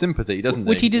amount of sympathy, doesn't he?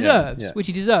 Which he deserves. Yeah. Which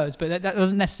he deserves. But that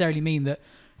doesn't necessarily mean that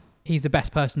he's the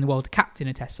best person in the world to captain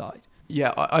a Test side.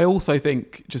 Yeah, I also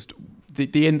think just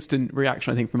the instant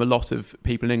reaction, I think, from a lot of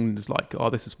people in England is like, oh,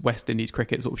 this is West Indies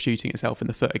cricket sort of shooting itself in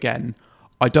the foot again.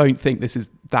 I don't think this is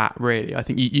that, really. I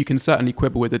think you can certainly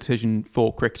quibble with the decision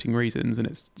for cricketing reasons, and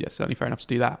it's certainly fair enough to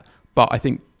do that. But I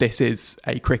think this is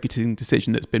a cricketing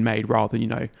decision that's been made rather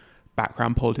than,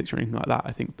 background politics or anything like that.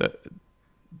 I think that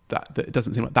it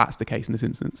doesn't seem like that's the case in this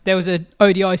instance. There was an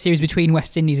ODI series between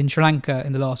West Indies and Sri Lanka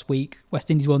in the last week.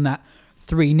 West Indies won that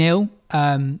 3-0.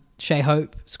 Shea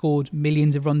Hope scored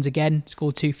millions of runs again,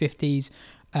 scored 250s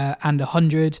and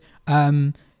 100.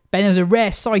 Ben, there was a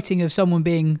rare sighting of someone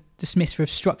being dismissed for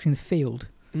obstructing the field.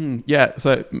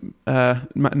 So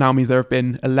now means there have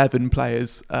been 11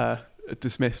 players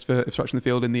dismissed for obstructing the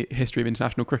field in the history of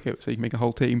international cricket, so you can make a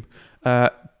whole team.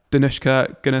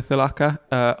 Danushka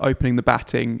Gunathilaka opening the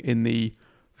batting in the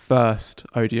first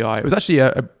ODI. It was actually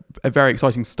a very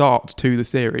exciting start to the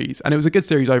series, and it was a good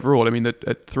series overall. I mean,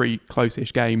 the 3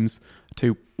 close-ish games,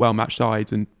 2 well-matched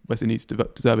sides, and West Indies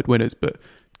deserved winners, but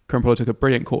Kiran Pollard took a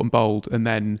brilliant caught and bowled, and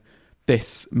then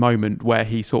this moment where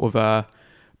he sort of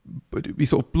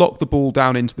blocked the ball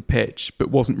down into the pitch but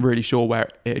wasn't really sure where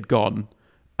it had gone,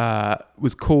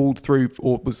 was called through,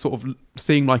 or was sort of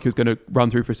seeing like he was going to run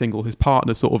through for a single. His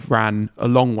partner sort of ran a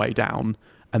long way down,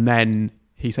 and then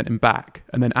he sent him back.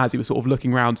 And then as he was sort of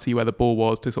looking around to see where the ball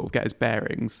was to sort of get his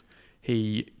bearings,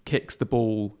 he kicks the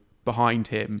ball behind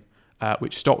him,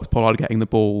 which stops Pollard getting the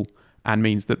ball and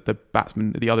means that the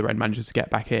batsman at the other end manages to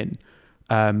get back in.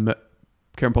 Kiran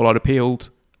Pollard appealed.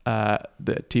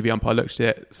 The TV umpire looked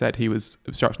at it, said he was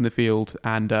obstructing the field,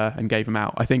 and gave him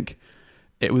out. I think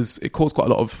it caused quite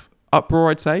a lot of uproar,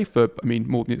 I'd say,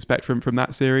 more than you expect from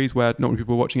that series where not many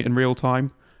people were watching it in real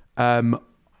time.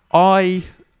 I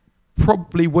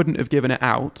probably wouldn't have given it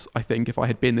out, I think, if I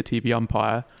had been the TV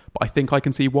umpire, but I think I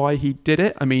can see why he did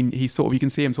it. I mean, you can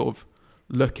see him sort of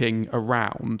looking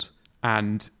around,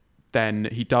 and then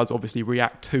he does obviously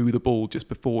react to the ball just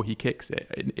before he kicks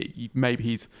it.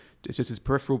 Maybe it's just his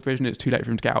peripheral vision, it's too late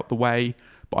for him to get out the way,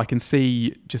 but I can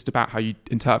see just about how you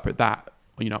interpret that,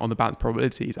 on the balance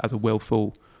probabilities as a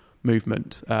willful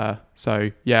movement.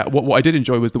 So yeah, what I did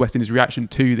enjoy was the West Indies reaction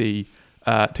to the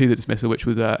dismissal, which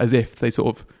was as if they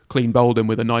sort of clean bowled him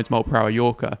with a 90-mile-per-hour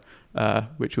Yorker,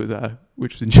 which was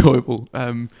enjoyable.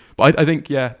 But I think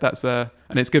that's and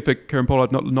it's good for Kiran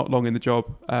Pollard, not long in the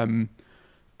job. And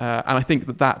I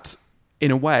think that in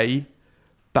a way,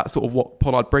 that's sort of what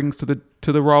Pollard brings to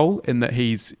the role, in that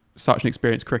he's such an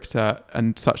experienced cricketer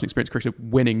and such an experienced cricketer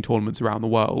winning tournaments around the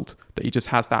world, that he just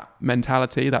has that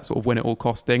mentality, that sort of win at all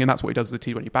cost thing, and that's what he does as a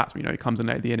T20 batsman. He comes in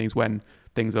late in the innings when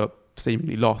things are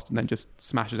seemingly lost and then just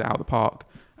smashes it out of the park.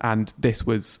 And this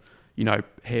was,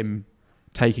 him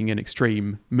taking an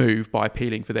extreme move by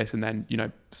appealing for this and then,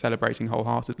 celebrating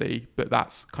wholeheartedly. But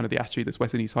that's kind of the attitude this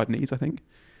West Indies side needs, I think.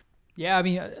 Yeah, I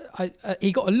mean,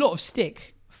 he got a lot of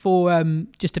stick for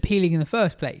just appealing in the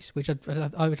first place, which I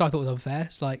thought was unfair.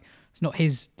 It's like, it's not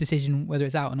his decision whether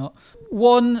it's out or not.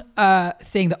 One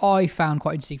thing that I found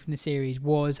quite interesting from the series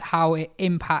was how it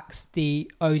impacts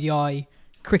the ODI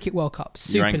Cricket World Cup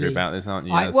Super You're angry League. about this, aren't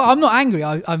you? I'm not angry.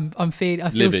 I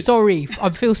feel sorry. I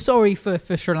feel sorry for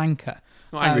Sri Lanka.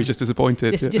 It's not angry, just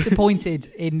disappointed. It's disappointed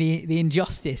in the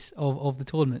injustice of the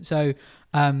tournament. So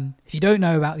if you don't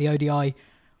know about the ODI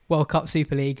World Cup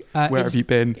Super League, where have you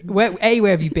been? Where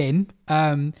have you been?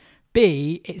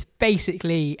 B, it's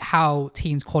basically how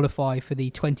teams qualify for the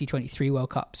 2023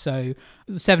 World Cup. So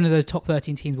 7 of those top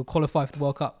 13 teams will qualify for the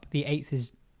World Cup. The 8th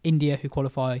is India, who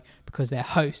qualify because they're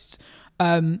hosts.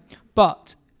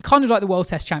 But kind of like the World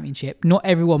Test Championship, not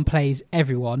everyone plays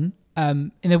everyone.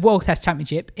 In the World Test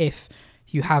Championship, if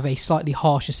you have a slightly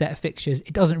harsher set of fixtures,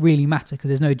 it doesn't really matter because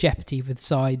there's no jeopardy for the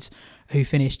sides who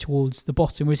finish towards the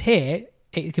bottom. Whereas here,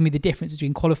 it can be the difference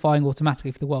between qualifying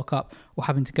automatically for the World Cup or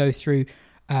having to go through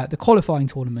the qualifying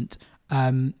tournament.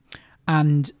 And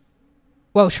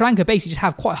Sri Lanka basically just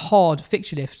have quite a hard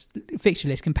fixture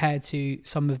list compared to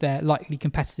some of their likely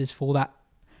competitors for that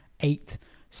 8th,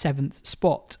 7th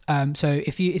spot. So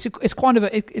if you, it's kind of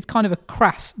a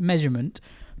crass measurement,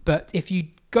 but if you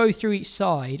go through each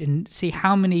side and see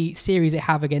how many series they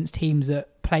have against teams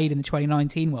that played in the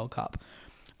 2019 World Cup,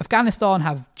 Afghanistan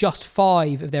have just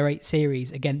 5 of their 8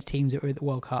 series against teams that were at the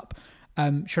World Cup.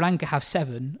 Sri Lanka have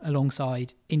 7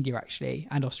 alongside India, actually,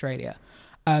 and Australia.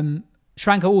 Sri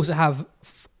Lanka also have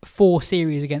 4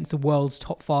 series against the world's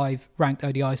top 5 ranked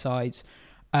ODI sides.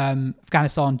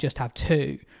 Afghanistan just have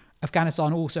 2.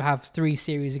 Afghanistan also have 3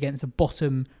 series against the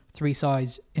bottom 3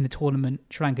 sides in the tournament.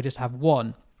 Sri Lanka just have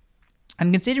 1.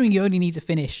 And considering you only need to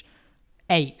finish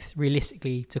 8th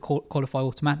realistically to qualify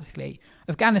automatically,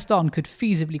 Afghanistan could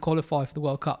feasibly qualify for the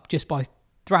World Cup just by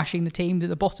thrashing the teams at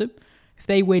the bottom. If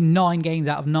they win 9 games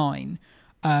out of 9,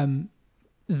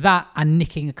 that and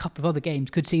nicking a couple of other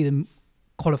games could see them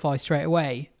qualify straight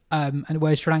away. And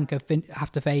whereas Sri Lanka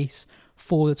have to face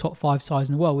 4 of the top 5 sides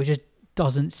in the world, which just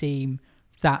doesn't seem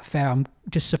that fair. I'm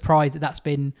just surprised that that's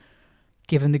been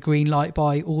given the green light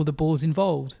by all the boards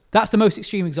involved. That's the most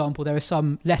extreme example. There are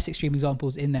some less extreme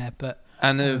examples in there, but...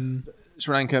 And have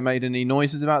Sri Lanka made any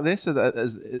noises about this? Or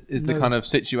is the kind of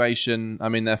situation... I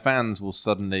mean, their fans will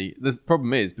suddenly... The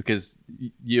problem is, because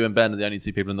you and Ben are the only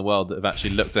 2 people in the world that have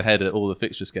actually looked ahead at all the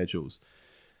fixture schedules.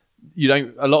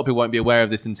 A lot of people won't be aware of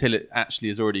this until it actually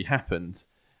has already happened.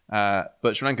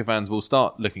 But Sri Lanka fans will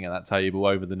start looking at that table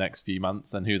over the next few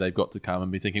months and who they've got to come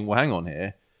and be thinking, well, hang on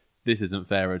here, this isn't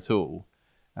fair at all.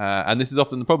 And this is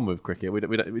often the problem with cricket. We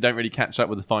don't really catch up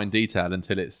with the fine detail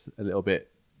until it's a little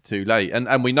bit too late.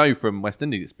 And we know from West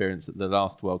Indies' experience at the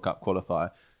last World Cup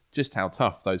qualifier just how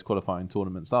tough those qualifying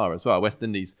tournaments are as well. West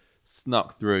Indies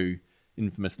snuck through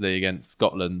infamously against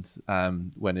Scotland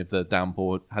when if the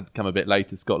downpour had come a bit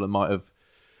later, Scotland might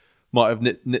have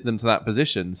knit them to that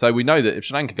position. So we know that if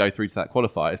Sri Lanka go through to that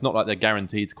qualifier, it's not like they're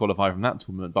guaranteed to qualify from that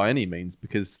tournament by any means,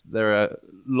 because there are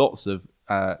lots of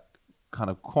kind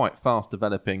of quite fast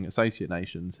developing associate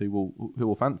nations who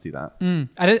will fancy that.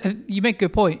 You make a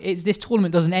good point. This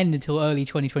tournament doesn't end until early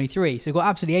 2023, so we've got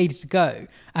absolutely ages to go.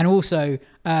 And also,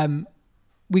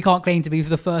 we can't claim to be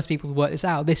the first people to work this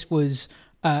out. This was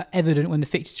evident when the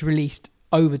fixtures released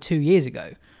over 2 years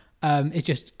ago. It's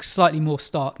just slightly more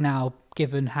stark now,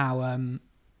 given how,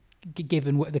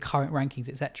 given what the current rankings,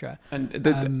 etc.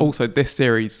 And also, this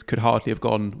series could hardly have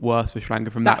gone worse for Sri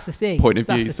Lanka from that point of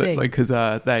view. So because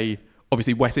they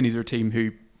obviously West Indies are a team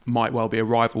who might well be a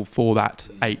rival for that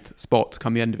 8th spot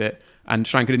come the end of it. And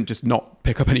Sri Lanka didn't just not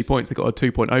pick up any points; they got a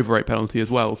 2-point overrate penalty as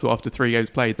well. So after 3 games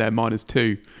played, they're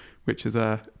 -2, which is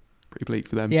pretty bleak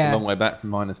for them. Yeah. It's a long way back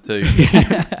from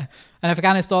 -2. And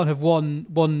Afghanistan have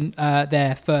won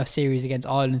their first series against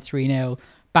Ireland 3-0.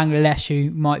 Bangladesh,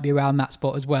 who might be around that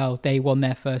spot as well, they won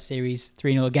their first series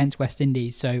 3-0 against West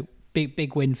Indies. So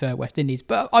big win for West Indies.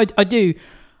 But I do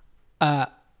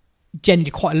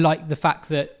genuinely quite like the fact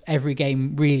that every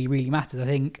game really, really matters. I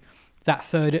think that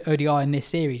third ODI in this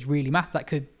series really matters. That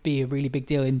could be a really big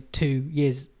deal in 2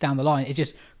 years down the line. It's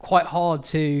just quite hard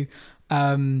to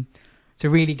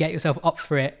really get yourself up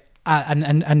for it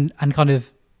and kind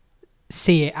of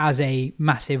see it as a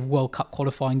massive World Cup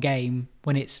qualifying game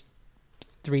when it's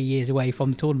 3 years away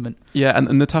from the tournament. Yeah,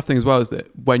 and the tough thing as well is that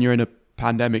when you're in a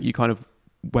pandemic, you kind of,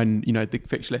 when the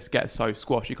fixture list gets so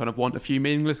squashed, you kind of want a few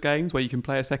meaningless games where you can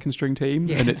play a second string team,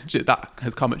 and it's just, that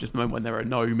has come at just the moment when there are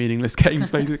no meaningless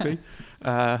games basically.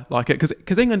 Like it,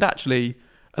 because England actually,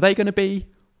 are they going to be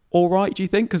all right, do you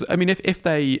think? Because I mean, if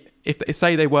they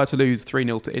say they were to lose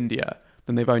 3-0 to India,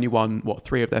 then they've only won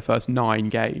 3 of their first 9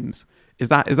 games. Is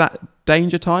that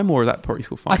danger time, or is that probably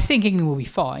still fine? I think England will be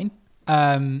fine,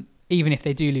 even if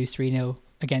they do lose 3-0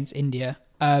 against India.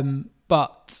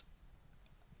 But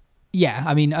yeah,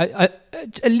 I mean,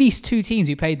 at least 2 teams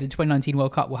who played the 2019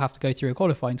 World Cup will have to go through a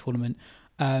qualifying tournament.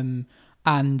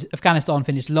 And Afghanistan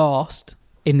finished last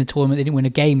in the tournament. They didn't win a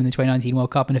game in the 2019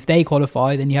 World Cup. And if they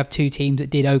qualify, then you have 2 teams that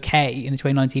did okay in the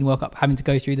 2019 World Cup having to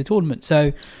go through the tournament.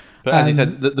 So, but as you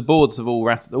said, the boards have all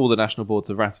the national boards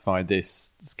have ratified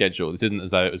this schedule. This isn't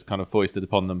as though it was kind of foisted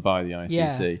upon them by the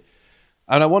ICC. Yeah.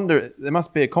 And I wonder, there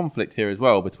must be a conflict here as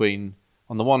well between,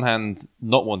 on the one hand,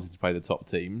 not wanting to play the top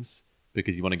teams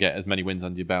because you want to get as many wins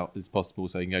under your belt as possible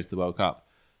so you can go to the World Cup.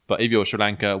 But if you're Sri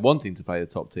Lanka, wanting to play the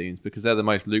top teams because they're the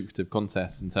most lucrative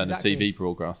contests in terms of TV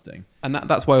broadcasting. And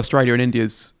that's why Australia and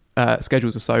India's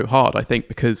schedules are so hard, I think,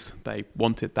 because they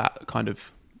wanted that kind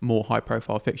of more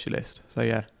high-profile fixture list. So,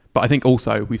 yeah. But I think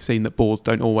also we've seen that boards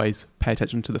don't always pay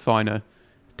attention to the finer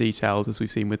details, as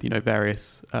we've seen with,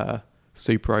 various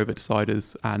super over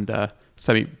deciders and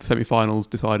semi-finals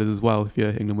deciders as well, if you're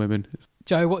England women.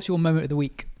 Joe, what's your moment of the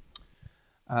week?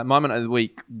 My moment of the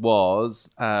week was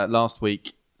last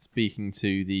week speaking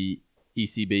to the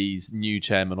ECB's new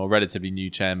chairman, or relatively new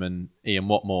chairman, Ian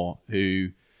Watmore, who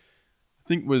I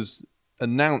think was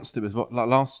announced, it was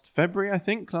last February, I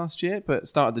think, last year, but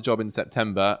started the job in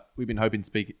September. We've been hoping to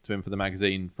speak to him for the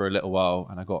magazine for a little while,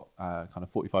 and I got kind of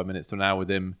 45 minutes to an hour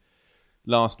with him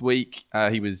last week.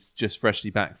 He was just freshly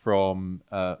back from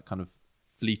a kind of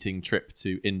fleeting trip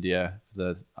to India for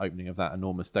the opening of that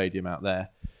enormous stadium out there.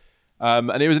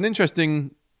 And it was an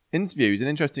interesting interview. He's an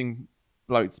interesting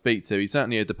bloke to speak to. He's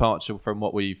certainly a departure from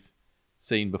what we've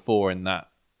seen before in that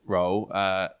role,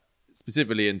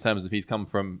 specifically in terms of he's come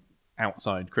from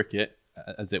outside cricket,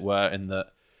 as it were, in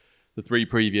that the three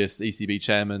previous ECB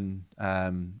chairmen,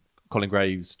 Colin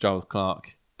Graves, Giles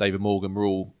Clarke, David Morgan, were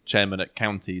all chairmen at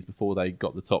counties before they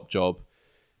got the top job.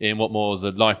 Ian Watmore is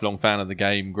a lifelong fan of the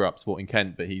game, grew up supporting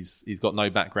Kent, but he's got no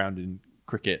background in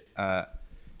cricket.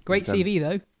 Great CV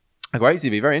though. A great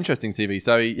CV, very interesting CV.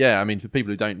 So yeah, I mean, for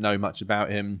people who don't know much about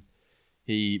him,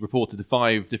 he reported to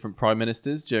 5 different prime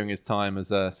ministers during his time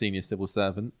as a senior civil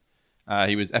servant.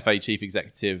 He was FA chief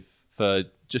executive for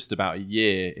just about a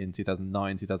year in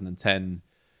 2009, 2010,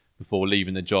 before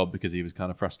leaving the job because he was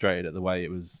kind of frustrated at the way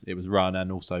it was run,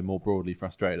 and also more broadly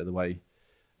frustrated at the way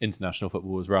international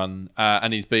football was run.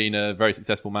 And he's been a very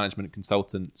successful management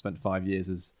consultant, spent 5 years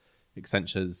as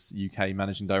Accenture's UK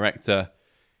managing director.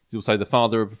 He's also the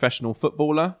father of a professional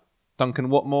footballer, Duncan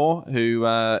Watmore, who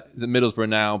is at Middlesbrough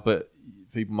now, but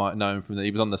people might know him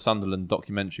he was on the Sunderland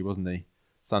documentary, wasn't he?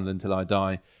 Sunderland Till I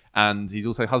Die. And he's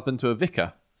also husband to a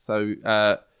vicar. So,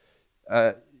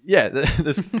 yeah,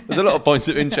 there's a lot of points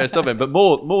of interest of him. But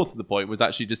more to the point was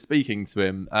actually just speaking to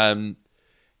him.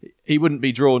 He wouldn't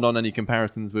be drawn on any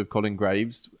comparisons with Colin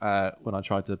Graves when I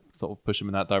tried to sort of push him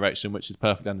in that direction, which is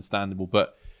perfectly understandable.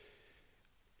 But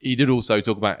he did also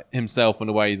talk about himself in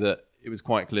a way that it was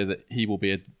quite clear that he will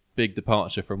be a big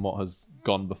departure from what has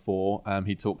gone before.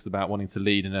 He talks about wanting to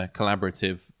lead in a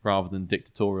collaborative rather than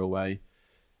dictatorial way.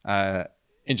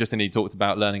 Interestingly, he talked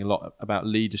about learning a lot about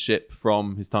leadership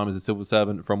from his time as a civil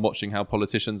servant, from watching how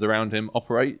politicians around him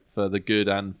operate for the good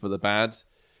and for the bad.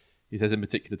 He says in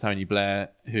particular Tony Blair,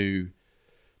 who,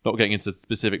 not getting into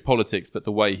specific politics, but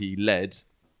the way he led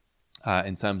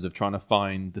in terms of trying to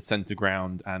find the centre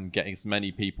ground and getting as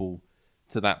many people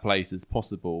to that place as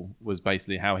possible, was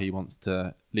basically how he wants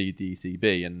to lead the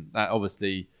ECB. And that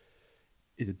obviously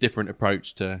is a different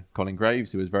approach to Colin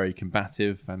Graves, who was very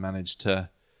combative and managed to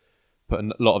put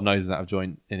a lot of noses out of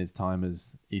joint in his time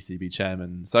as ECB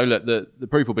chairman. So look, the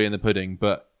proof will be in the pudding,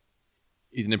 but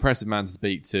he's an impressive man to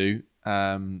speak to.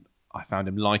 I found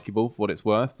him likeable for what it's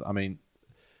worth. I mean,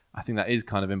 I think that is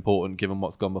kind of important given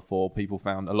what's gone before.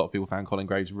 A lot of people found Colin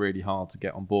Graves really hard to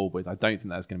get on board with. I don't think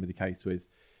that's going to be the case with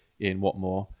Ian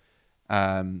Watmore.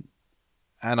 And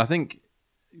I think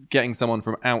getting someone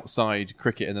from outside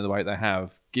cricket in the way they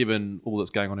have, given all that's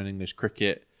going on in English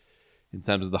cricket in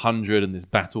terms of the 100 and this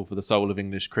battle for the soul of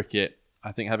English cricket,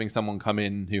 I think having someone come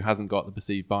in who hasn't got the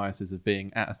perceived biases of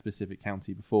being at a specific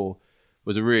county before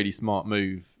was a really smart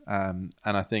move. And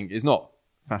I think it's not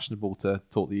fashionable to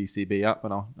talk the ECB up,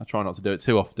 and I try not to do it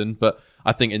too often, but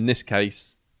I think in this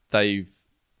case they've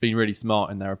been really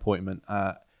smart in their appointment,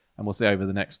 and we'll see over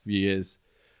the next few years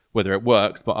whether it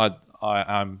works. But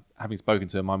I'm having spoken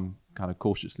to him, I'm kind of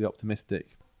cautiously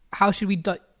optimistic. How should we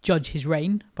judge his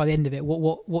reign by the end of it?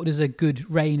 What does a good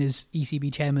reign as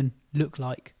ECB chairman look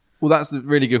like? Well, that's a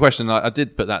really good question. I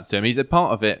did put that to him. He said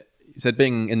part of it, he said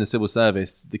being in the civil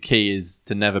service, the key is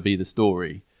to never be the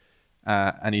story.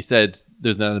 And he said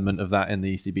there's an element of that in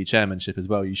the ECB chairmanship as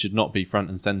well. You should not be front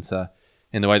and centre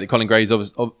in the way that Colin Graves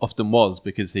often was,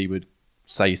 because he would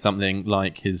say something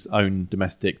like his own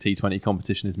domestic T20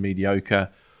 competition is mediocre,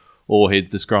 or he'd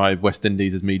describe West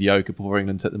Indies as mediocre before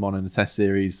England took them on in the Test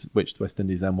series, which the West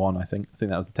Indies then won, I think. I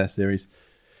think that was the Test series.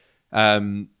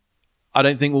 I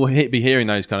don't think we'll be hearing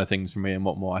those kind of things from Ian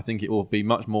Watmore. I think it will be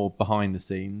much more behind the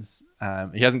scenes.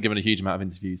 He hasn't given a huge amount of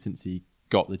interviews since he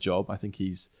got the job. I think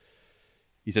he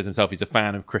says himself he's a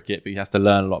fan of cricket, but he has to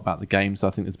learn a lot about the game. So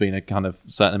I think there's been a kind of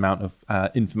certain amount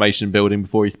of information building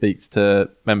before he speaks to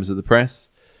members of the press.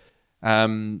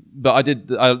 But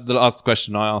the last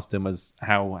question I asked him was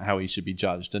how he should be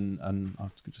judged. And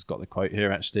I've just got the quote here,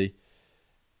 actually.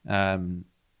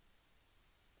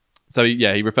 So,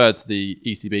 yeah, he referred to the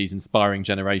ECB's Inspiring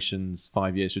Generations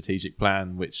 5-year strategic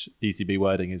plan, which the ECB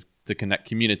wording is to connect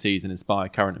communities and inspire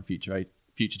current and future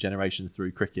generations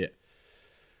through cricket.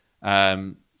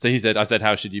 So I said,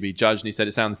 how should you be judged? And he said,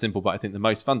 it sounds simple, but I think the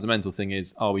most fundamental thing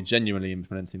is, are we genuinely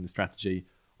implementing the strategy,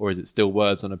 or is it still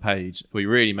words on a page? Are we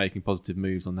really making positive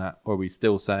moves on that? Or are we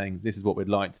still saying, this is what we'd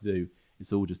like to do,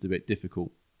 it's all just a bit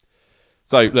difficult?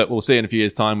 So, look, we'll see in a few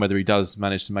years' time whether he does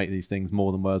manage to make these things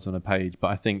more than words on a page. But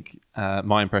I think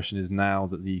my impression is now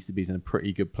that the ECB is in a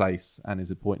pretty good place and is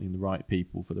appointing the right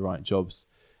people for the right jobs,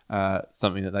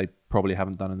 something that they probably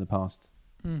haven't done in the past.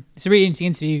 It's a really interesting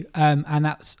interview, and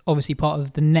that's obviously part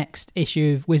of the next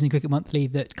issue of Wisden Cricket Monthly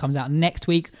that comes out next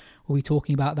week. We'll be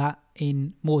talking about that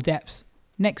in more depth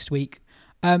next week.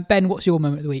 Ben, what's your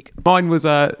moment of the week? Mine was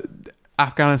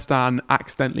Afghanistan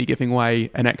accidentally giving away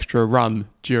an extra run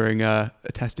during a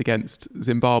test against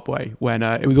Zimbabwe, when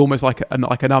it was almost like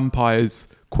an umpire's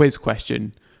quiz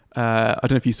question. I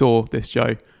don't know if you saw this,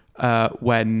 Joe,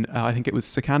 when I think it was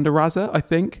Sikandar Raza, I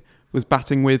think, was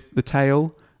batting with the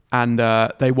tail, and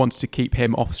they wanted to keep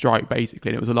him off strike, basically,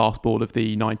 and it was the last ball of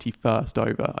the 91st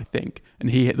over, I think, and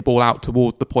he hit the ball out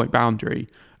toward the point boundary,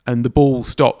 and the ball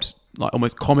stopped like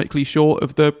almost comically short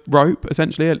of the rope,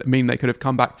 essentially. I mean, they could have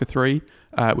come back for 3,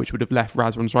 which would have left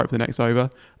Raza on strike for the next over,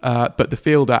 but the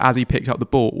fielder, as he picked up the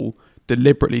ball,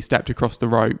 deliberately stepped across the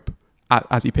rope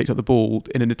as he picked up the ball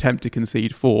in an attempt to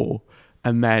concede 4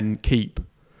 and then keep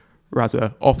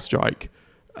Raza off strike,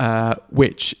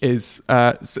 which is,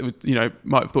 might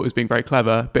have thought it was being very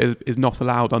clever, but is not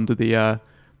allowed under the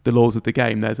laws of the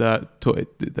game.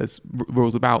 There's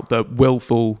rules about the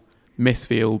willful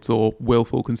misfields or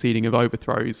willful conceding of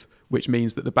overthrows, which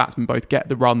means that the batsmen both get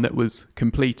the run that was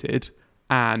completed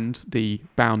and the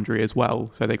boundary as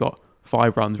well. So they got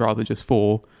 5 runs rather than just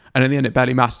 4. And in the end, it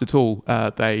barely mattered at all.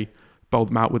 They bowled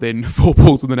them out within 4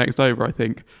 balls in the next over, I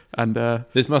think. And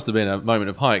this must have been a moment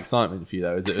of high excitement for you,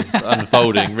 though, as it was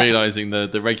unfolding, realising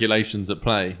the regulations at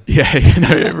play. Yeah,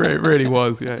 it really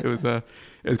was. Yeah, it was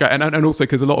great. And also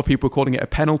because a lot of people were calling it a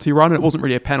penalty run, and it wasn't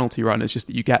really a penalty run. It's just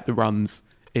that you get the runs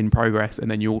in progress,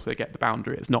 and then you also get the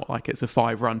boundary. It's not like it's a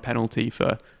 5-run penalty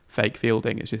for fake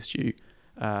fielding. It's just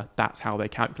that's how they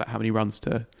calculate how many runs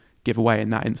to give away in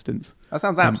that instance. That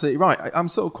sounds absolutely right. I'm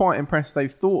sort of quite impressed they've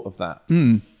thought of that.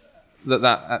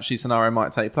 That actually scenario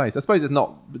might take place. I suppose it's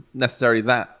not necessarily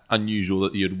that unusual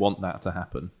that you'd want that to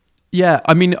happen. Yeah,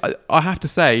 I mean, I have to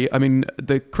say,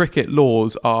 the cricket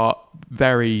laws are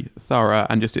very thorough,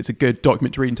 and just it's a good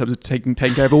document to read in terms of taking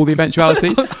care of all the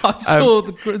eventualities. I'm sure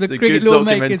the cricket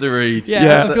lawmakers.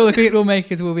 Yeah, I'm sure the cricket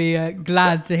lawmakers will be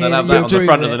glad to hear. They'll have that on the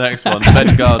front of the next one.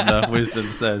 Ben Gardner,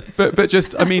 wisdom says. But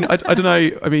just, I don't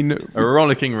know. A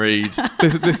rollicking read.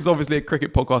 This is obviously a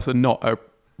cricket podcast and not a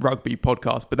rugby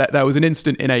podcast, but there was an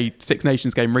incident in a Six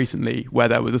Nations game recently where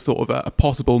there was a sort of a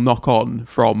possible knock-on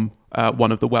from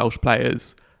one of the Welsh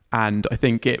players, and I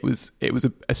think it was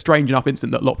a strange enough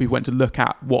incident that a lot of people went to look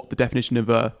at what the definition of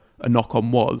a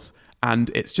knock-on was,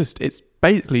 and it's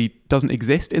basically doesn't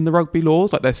exist in the rugby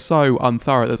laws. Like, they're so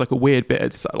unthorough. There's like a weird bit,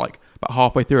 it's like about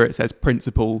halfway through it says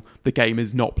principle, the game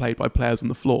is not played by players on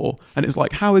the floor, and it's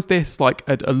like, how is this like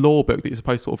a law book that you're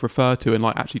supposed to sort of refer to and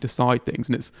like actually decide things?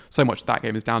 And it's so much that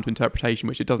game is down to interpretation,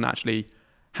 which it doesn't actually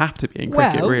have to be in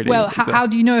cricket, really. Well, how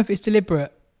do you know if it's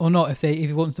deliberate or not, if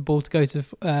he wants the ball to go to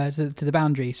the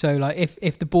boundary? So like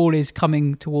if the ball is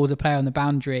coming towards a player on the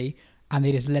boundary and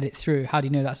they just let it through, how do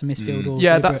you know that's a misfield or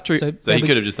yeah, deliberate? that's true. So he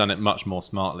could have just done it much more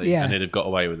smartly, and he'd have got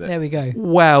away with it. There we go.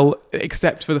 Well,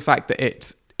 except for the fact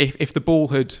that if the ball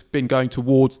had been going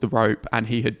towards the rope and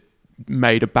he had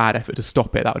made a bad effort to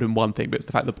stop it, that would have been one thing, but it's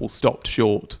the fact that the ball stopped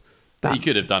short. He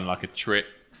could have done like a trip,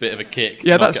 bit of a kick.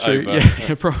 Yeah, that's true.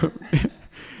 Yeah, probably.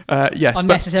 Yes,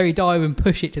 unnecessary dive and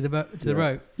push it to the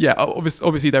rope. Yeah,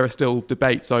 obviously there are still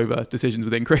debates over decisions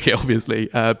within cricket, obviously,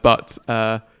 but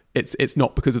it's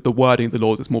not because of the wording of the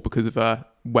laws. It's more because of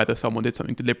whether someone did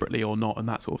something deliberately or not, and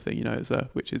that sort of thing.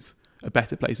 Which is a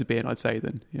better place to be in, I'd say.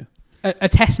 Than A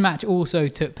test match also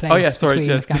took place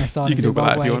between Afghanistan and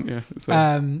Zimbabwe. You can talk about that if you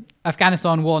want.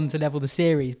 Afghanistan won to level the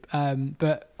series,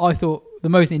 but I thought the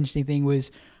most interesting thing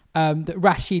was that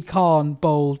Rashid Khan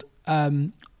bowled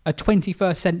a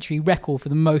 21st century record for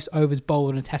the most overs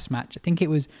bowled in a test match. I think it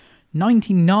was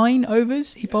 99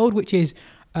 overs he bowled, which is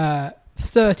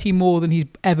 30 more than he's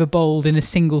ever bowled in a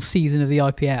single season of the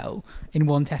IPL in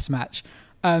one test match.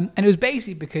 And it was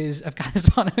basically because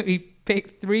Afghanistan only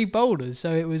picked 3 bowlers.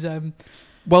 So it was...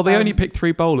 well, they only picked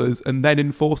 3 bowlers and then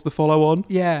enforced the follow-on.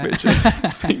 Yeah. Which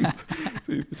seems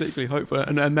particularly hopeful.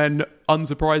 And then,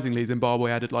 unsurprisingly, Zimbabwe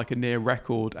added like a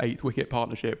near-record 8th wicket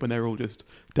partnership when they were all just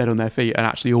dead on their feet and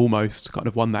actually almost kind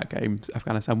of won that game.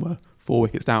 Afghanistan were 4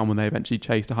 wickets down when they eventually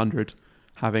chased 100,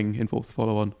 having enforced the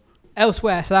follow-on.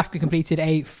 Elsewhere, South Africa completed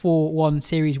a 4-1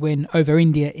 series win over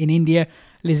India in India.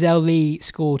 Lizelle Lee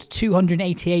scored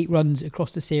 288 runs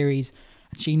across the series,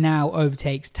 and she now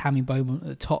overtakes Tammy Beaumont at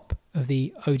the top of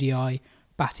the ODI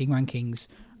batting rankings.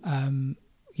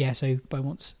 So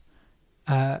Beaumont's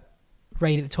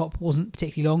reign at the top wasn't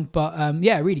particularly long, but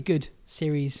really good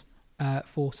series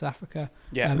for South Africa.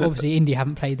 Yeah, obviously India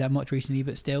haven't played that much recently,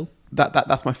 but still.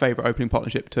 That's my favourite opening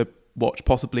partnership to watch,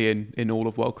 possibly in all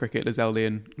of world cricket. Lizelle Lee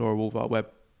and Laura Woolvart, where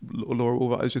Laura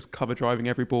Woolvart is just cover driving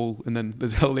every ball, and then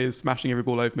Lizelle Lee is smashing every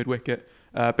ball over mid-wicket.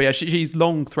 But yeah, she's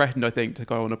long threatened, I think, to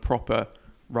go on a proper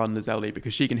run, Lizelle Lee,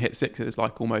 because she can hit sixes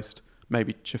like almost,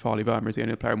 maybe Shafali Verma is the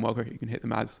only player in world cricket who can hit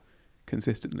them as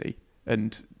consistently.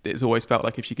 And it's always felt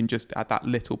like if she can just add that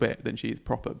little bit, then she's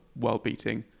proper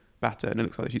world-beating batter, and it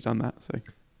looks like she's done that. So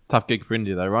tough gig for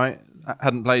India, though, right?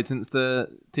 hadn't played since the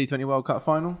T20 World Cup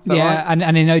final. Is that Yeah, right?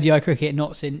 and in ODI cricket,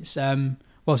 not since... so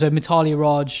Mitali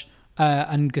Raj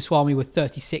and Goswami were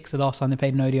 36 the last time they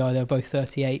played in ODI. They were both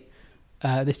 38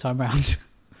 this time round.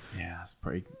 Yeah, that's a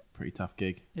pretty tough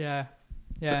gig. Yeah.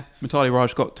 Mitali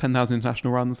Raj got 10,000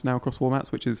 international runs now across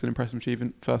formats, which is an impressive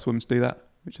achievement. First woman to do that,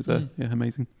 which is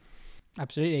amazing.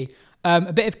 Absolutely.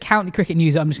 A bit of county cricket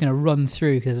news that I'm just going to run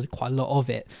through because there's quite a lot of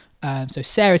it. So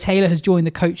Sarah Taylor has joined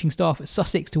the coaching staff at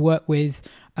Sussex to work with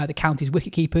the county's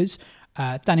wicketkeepers.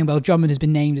 Daniel Bell-Drummond has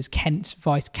been named as Kent's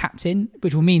vice captain,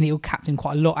 which will mean that he'll captain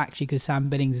quite a lot actually because Sam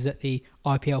Billings is at the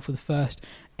IPL for the first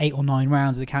 8 or 9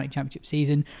 rounds of the county championship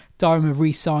season. Durham have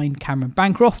re-signed Cameron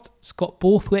Bancroft. Scott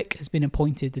Borthwick has been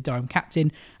appointed the Durham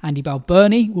captain. Andy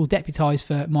Balbirnie will deputise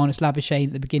for Marnus Labuschagne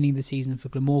at the beginning of the season for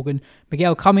Glamorgan.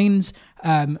 Miguel Cummings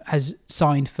has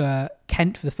signed for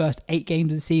Kent for the first 8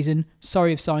 games of the season.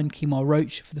 Surrey have signed Kemar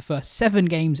Roach for the first 7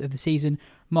 games of the season.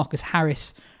 Marcus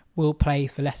Harris will play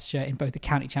for Leicestershire in both the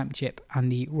County Championship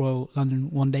and the Royal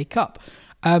London One Day Cup.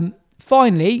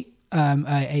 Finally,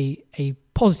 a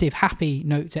positive, happy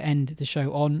note to end the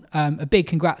show on. A big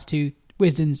congrats to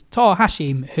Wisden's Taha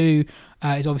Hashim, who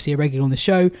is obviously a regular on the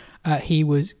show. He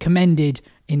was commended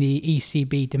in the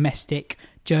ECB Domestic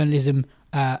Journalism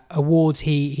Awards.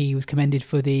 He was commended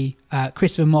for the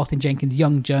Christopher Martin Jenkins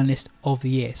Young Journalist of the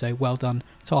Year. So well done,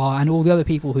 Taha, and all the other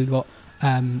people who got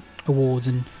awards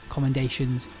and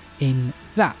commendations in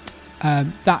that.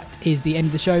 That is the end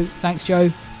of the show. Thanks, Joe.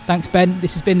 Thanks, Ben.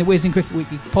 This has been the Wisden Cricket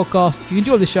Weekly podcast. If you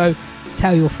enjoyed the show,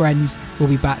 tell your friends. We'll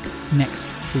be back next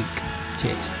week.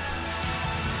 Cheers.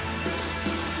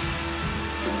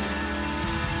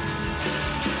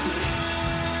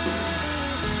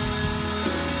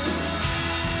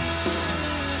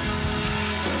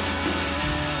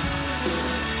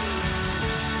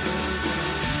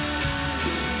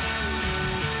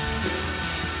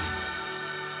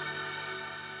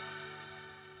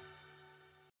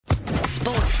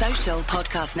 Sports Social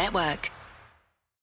Podcast Network.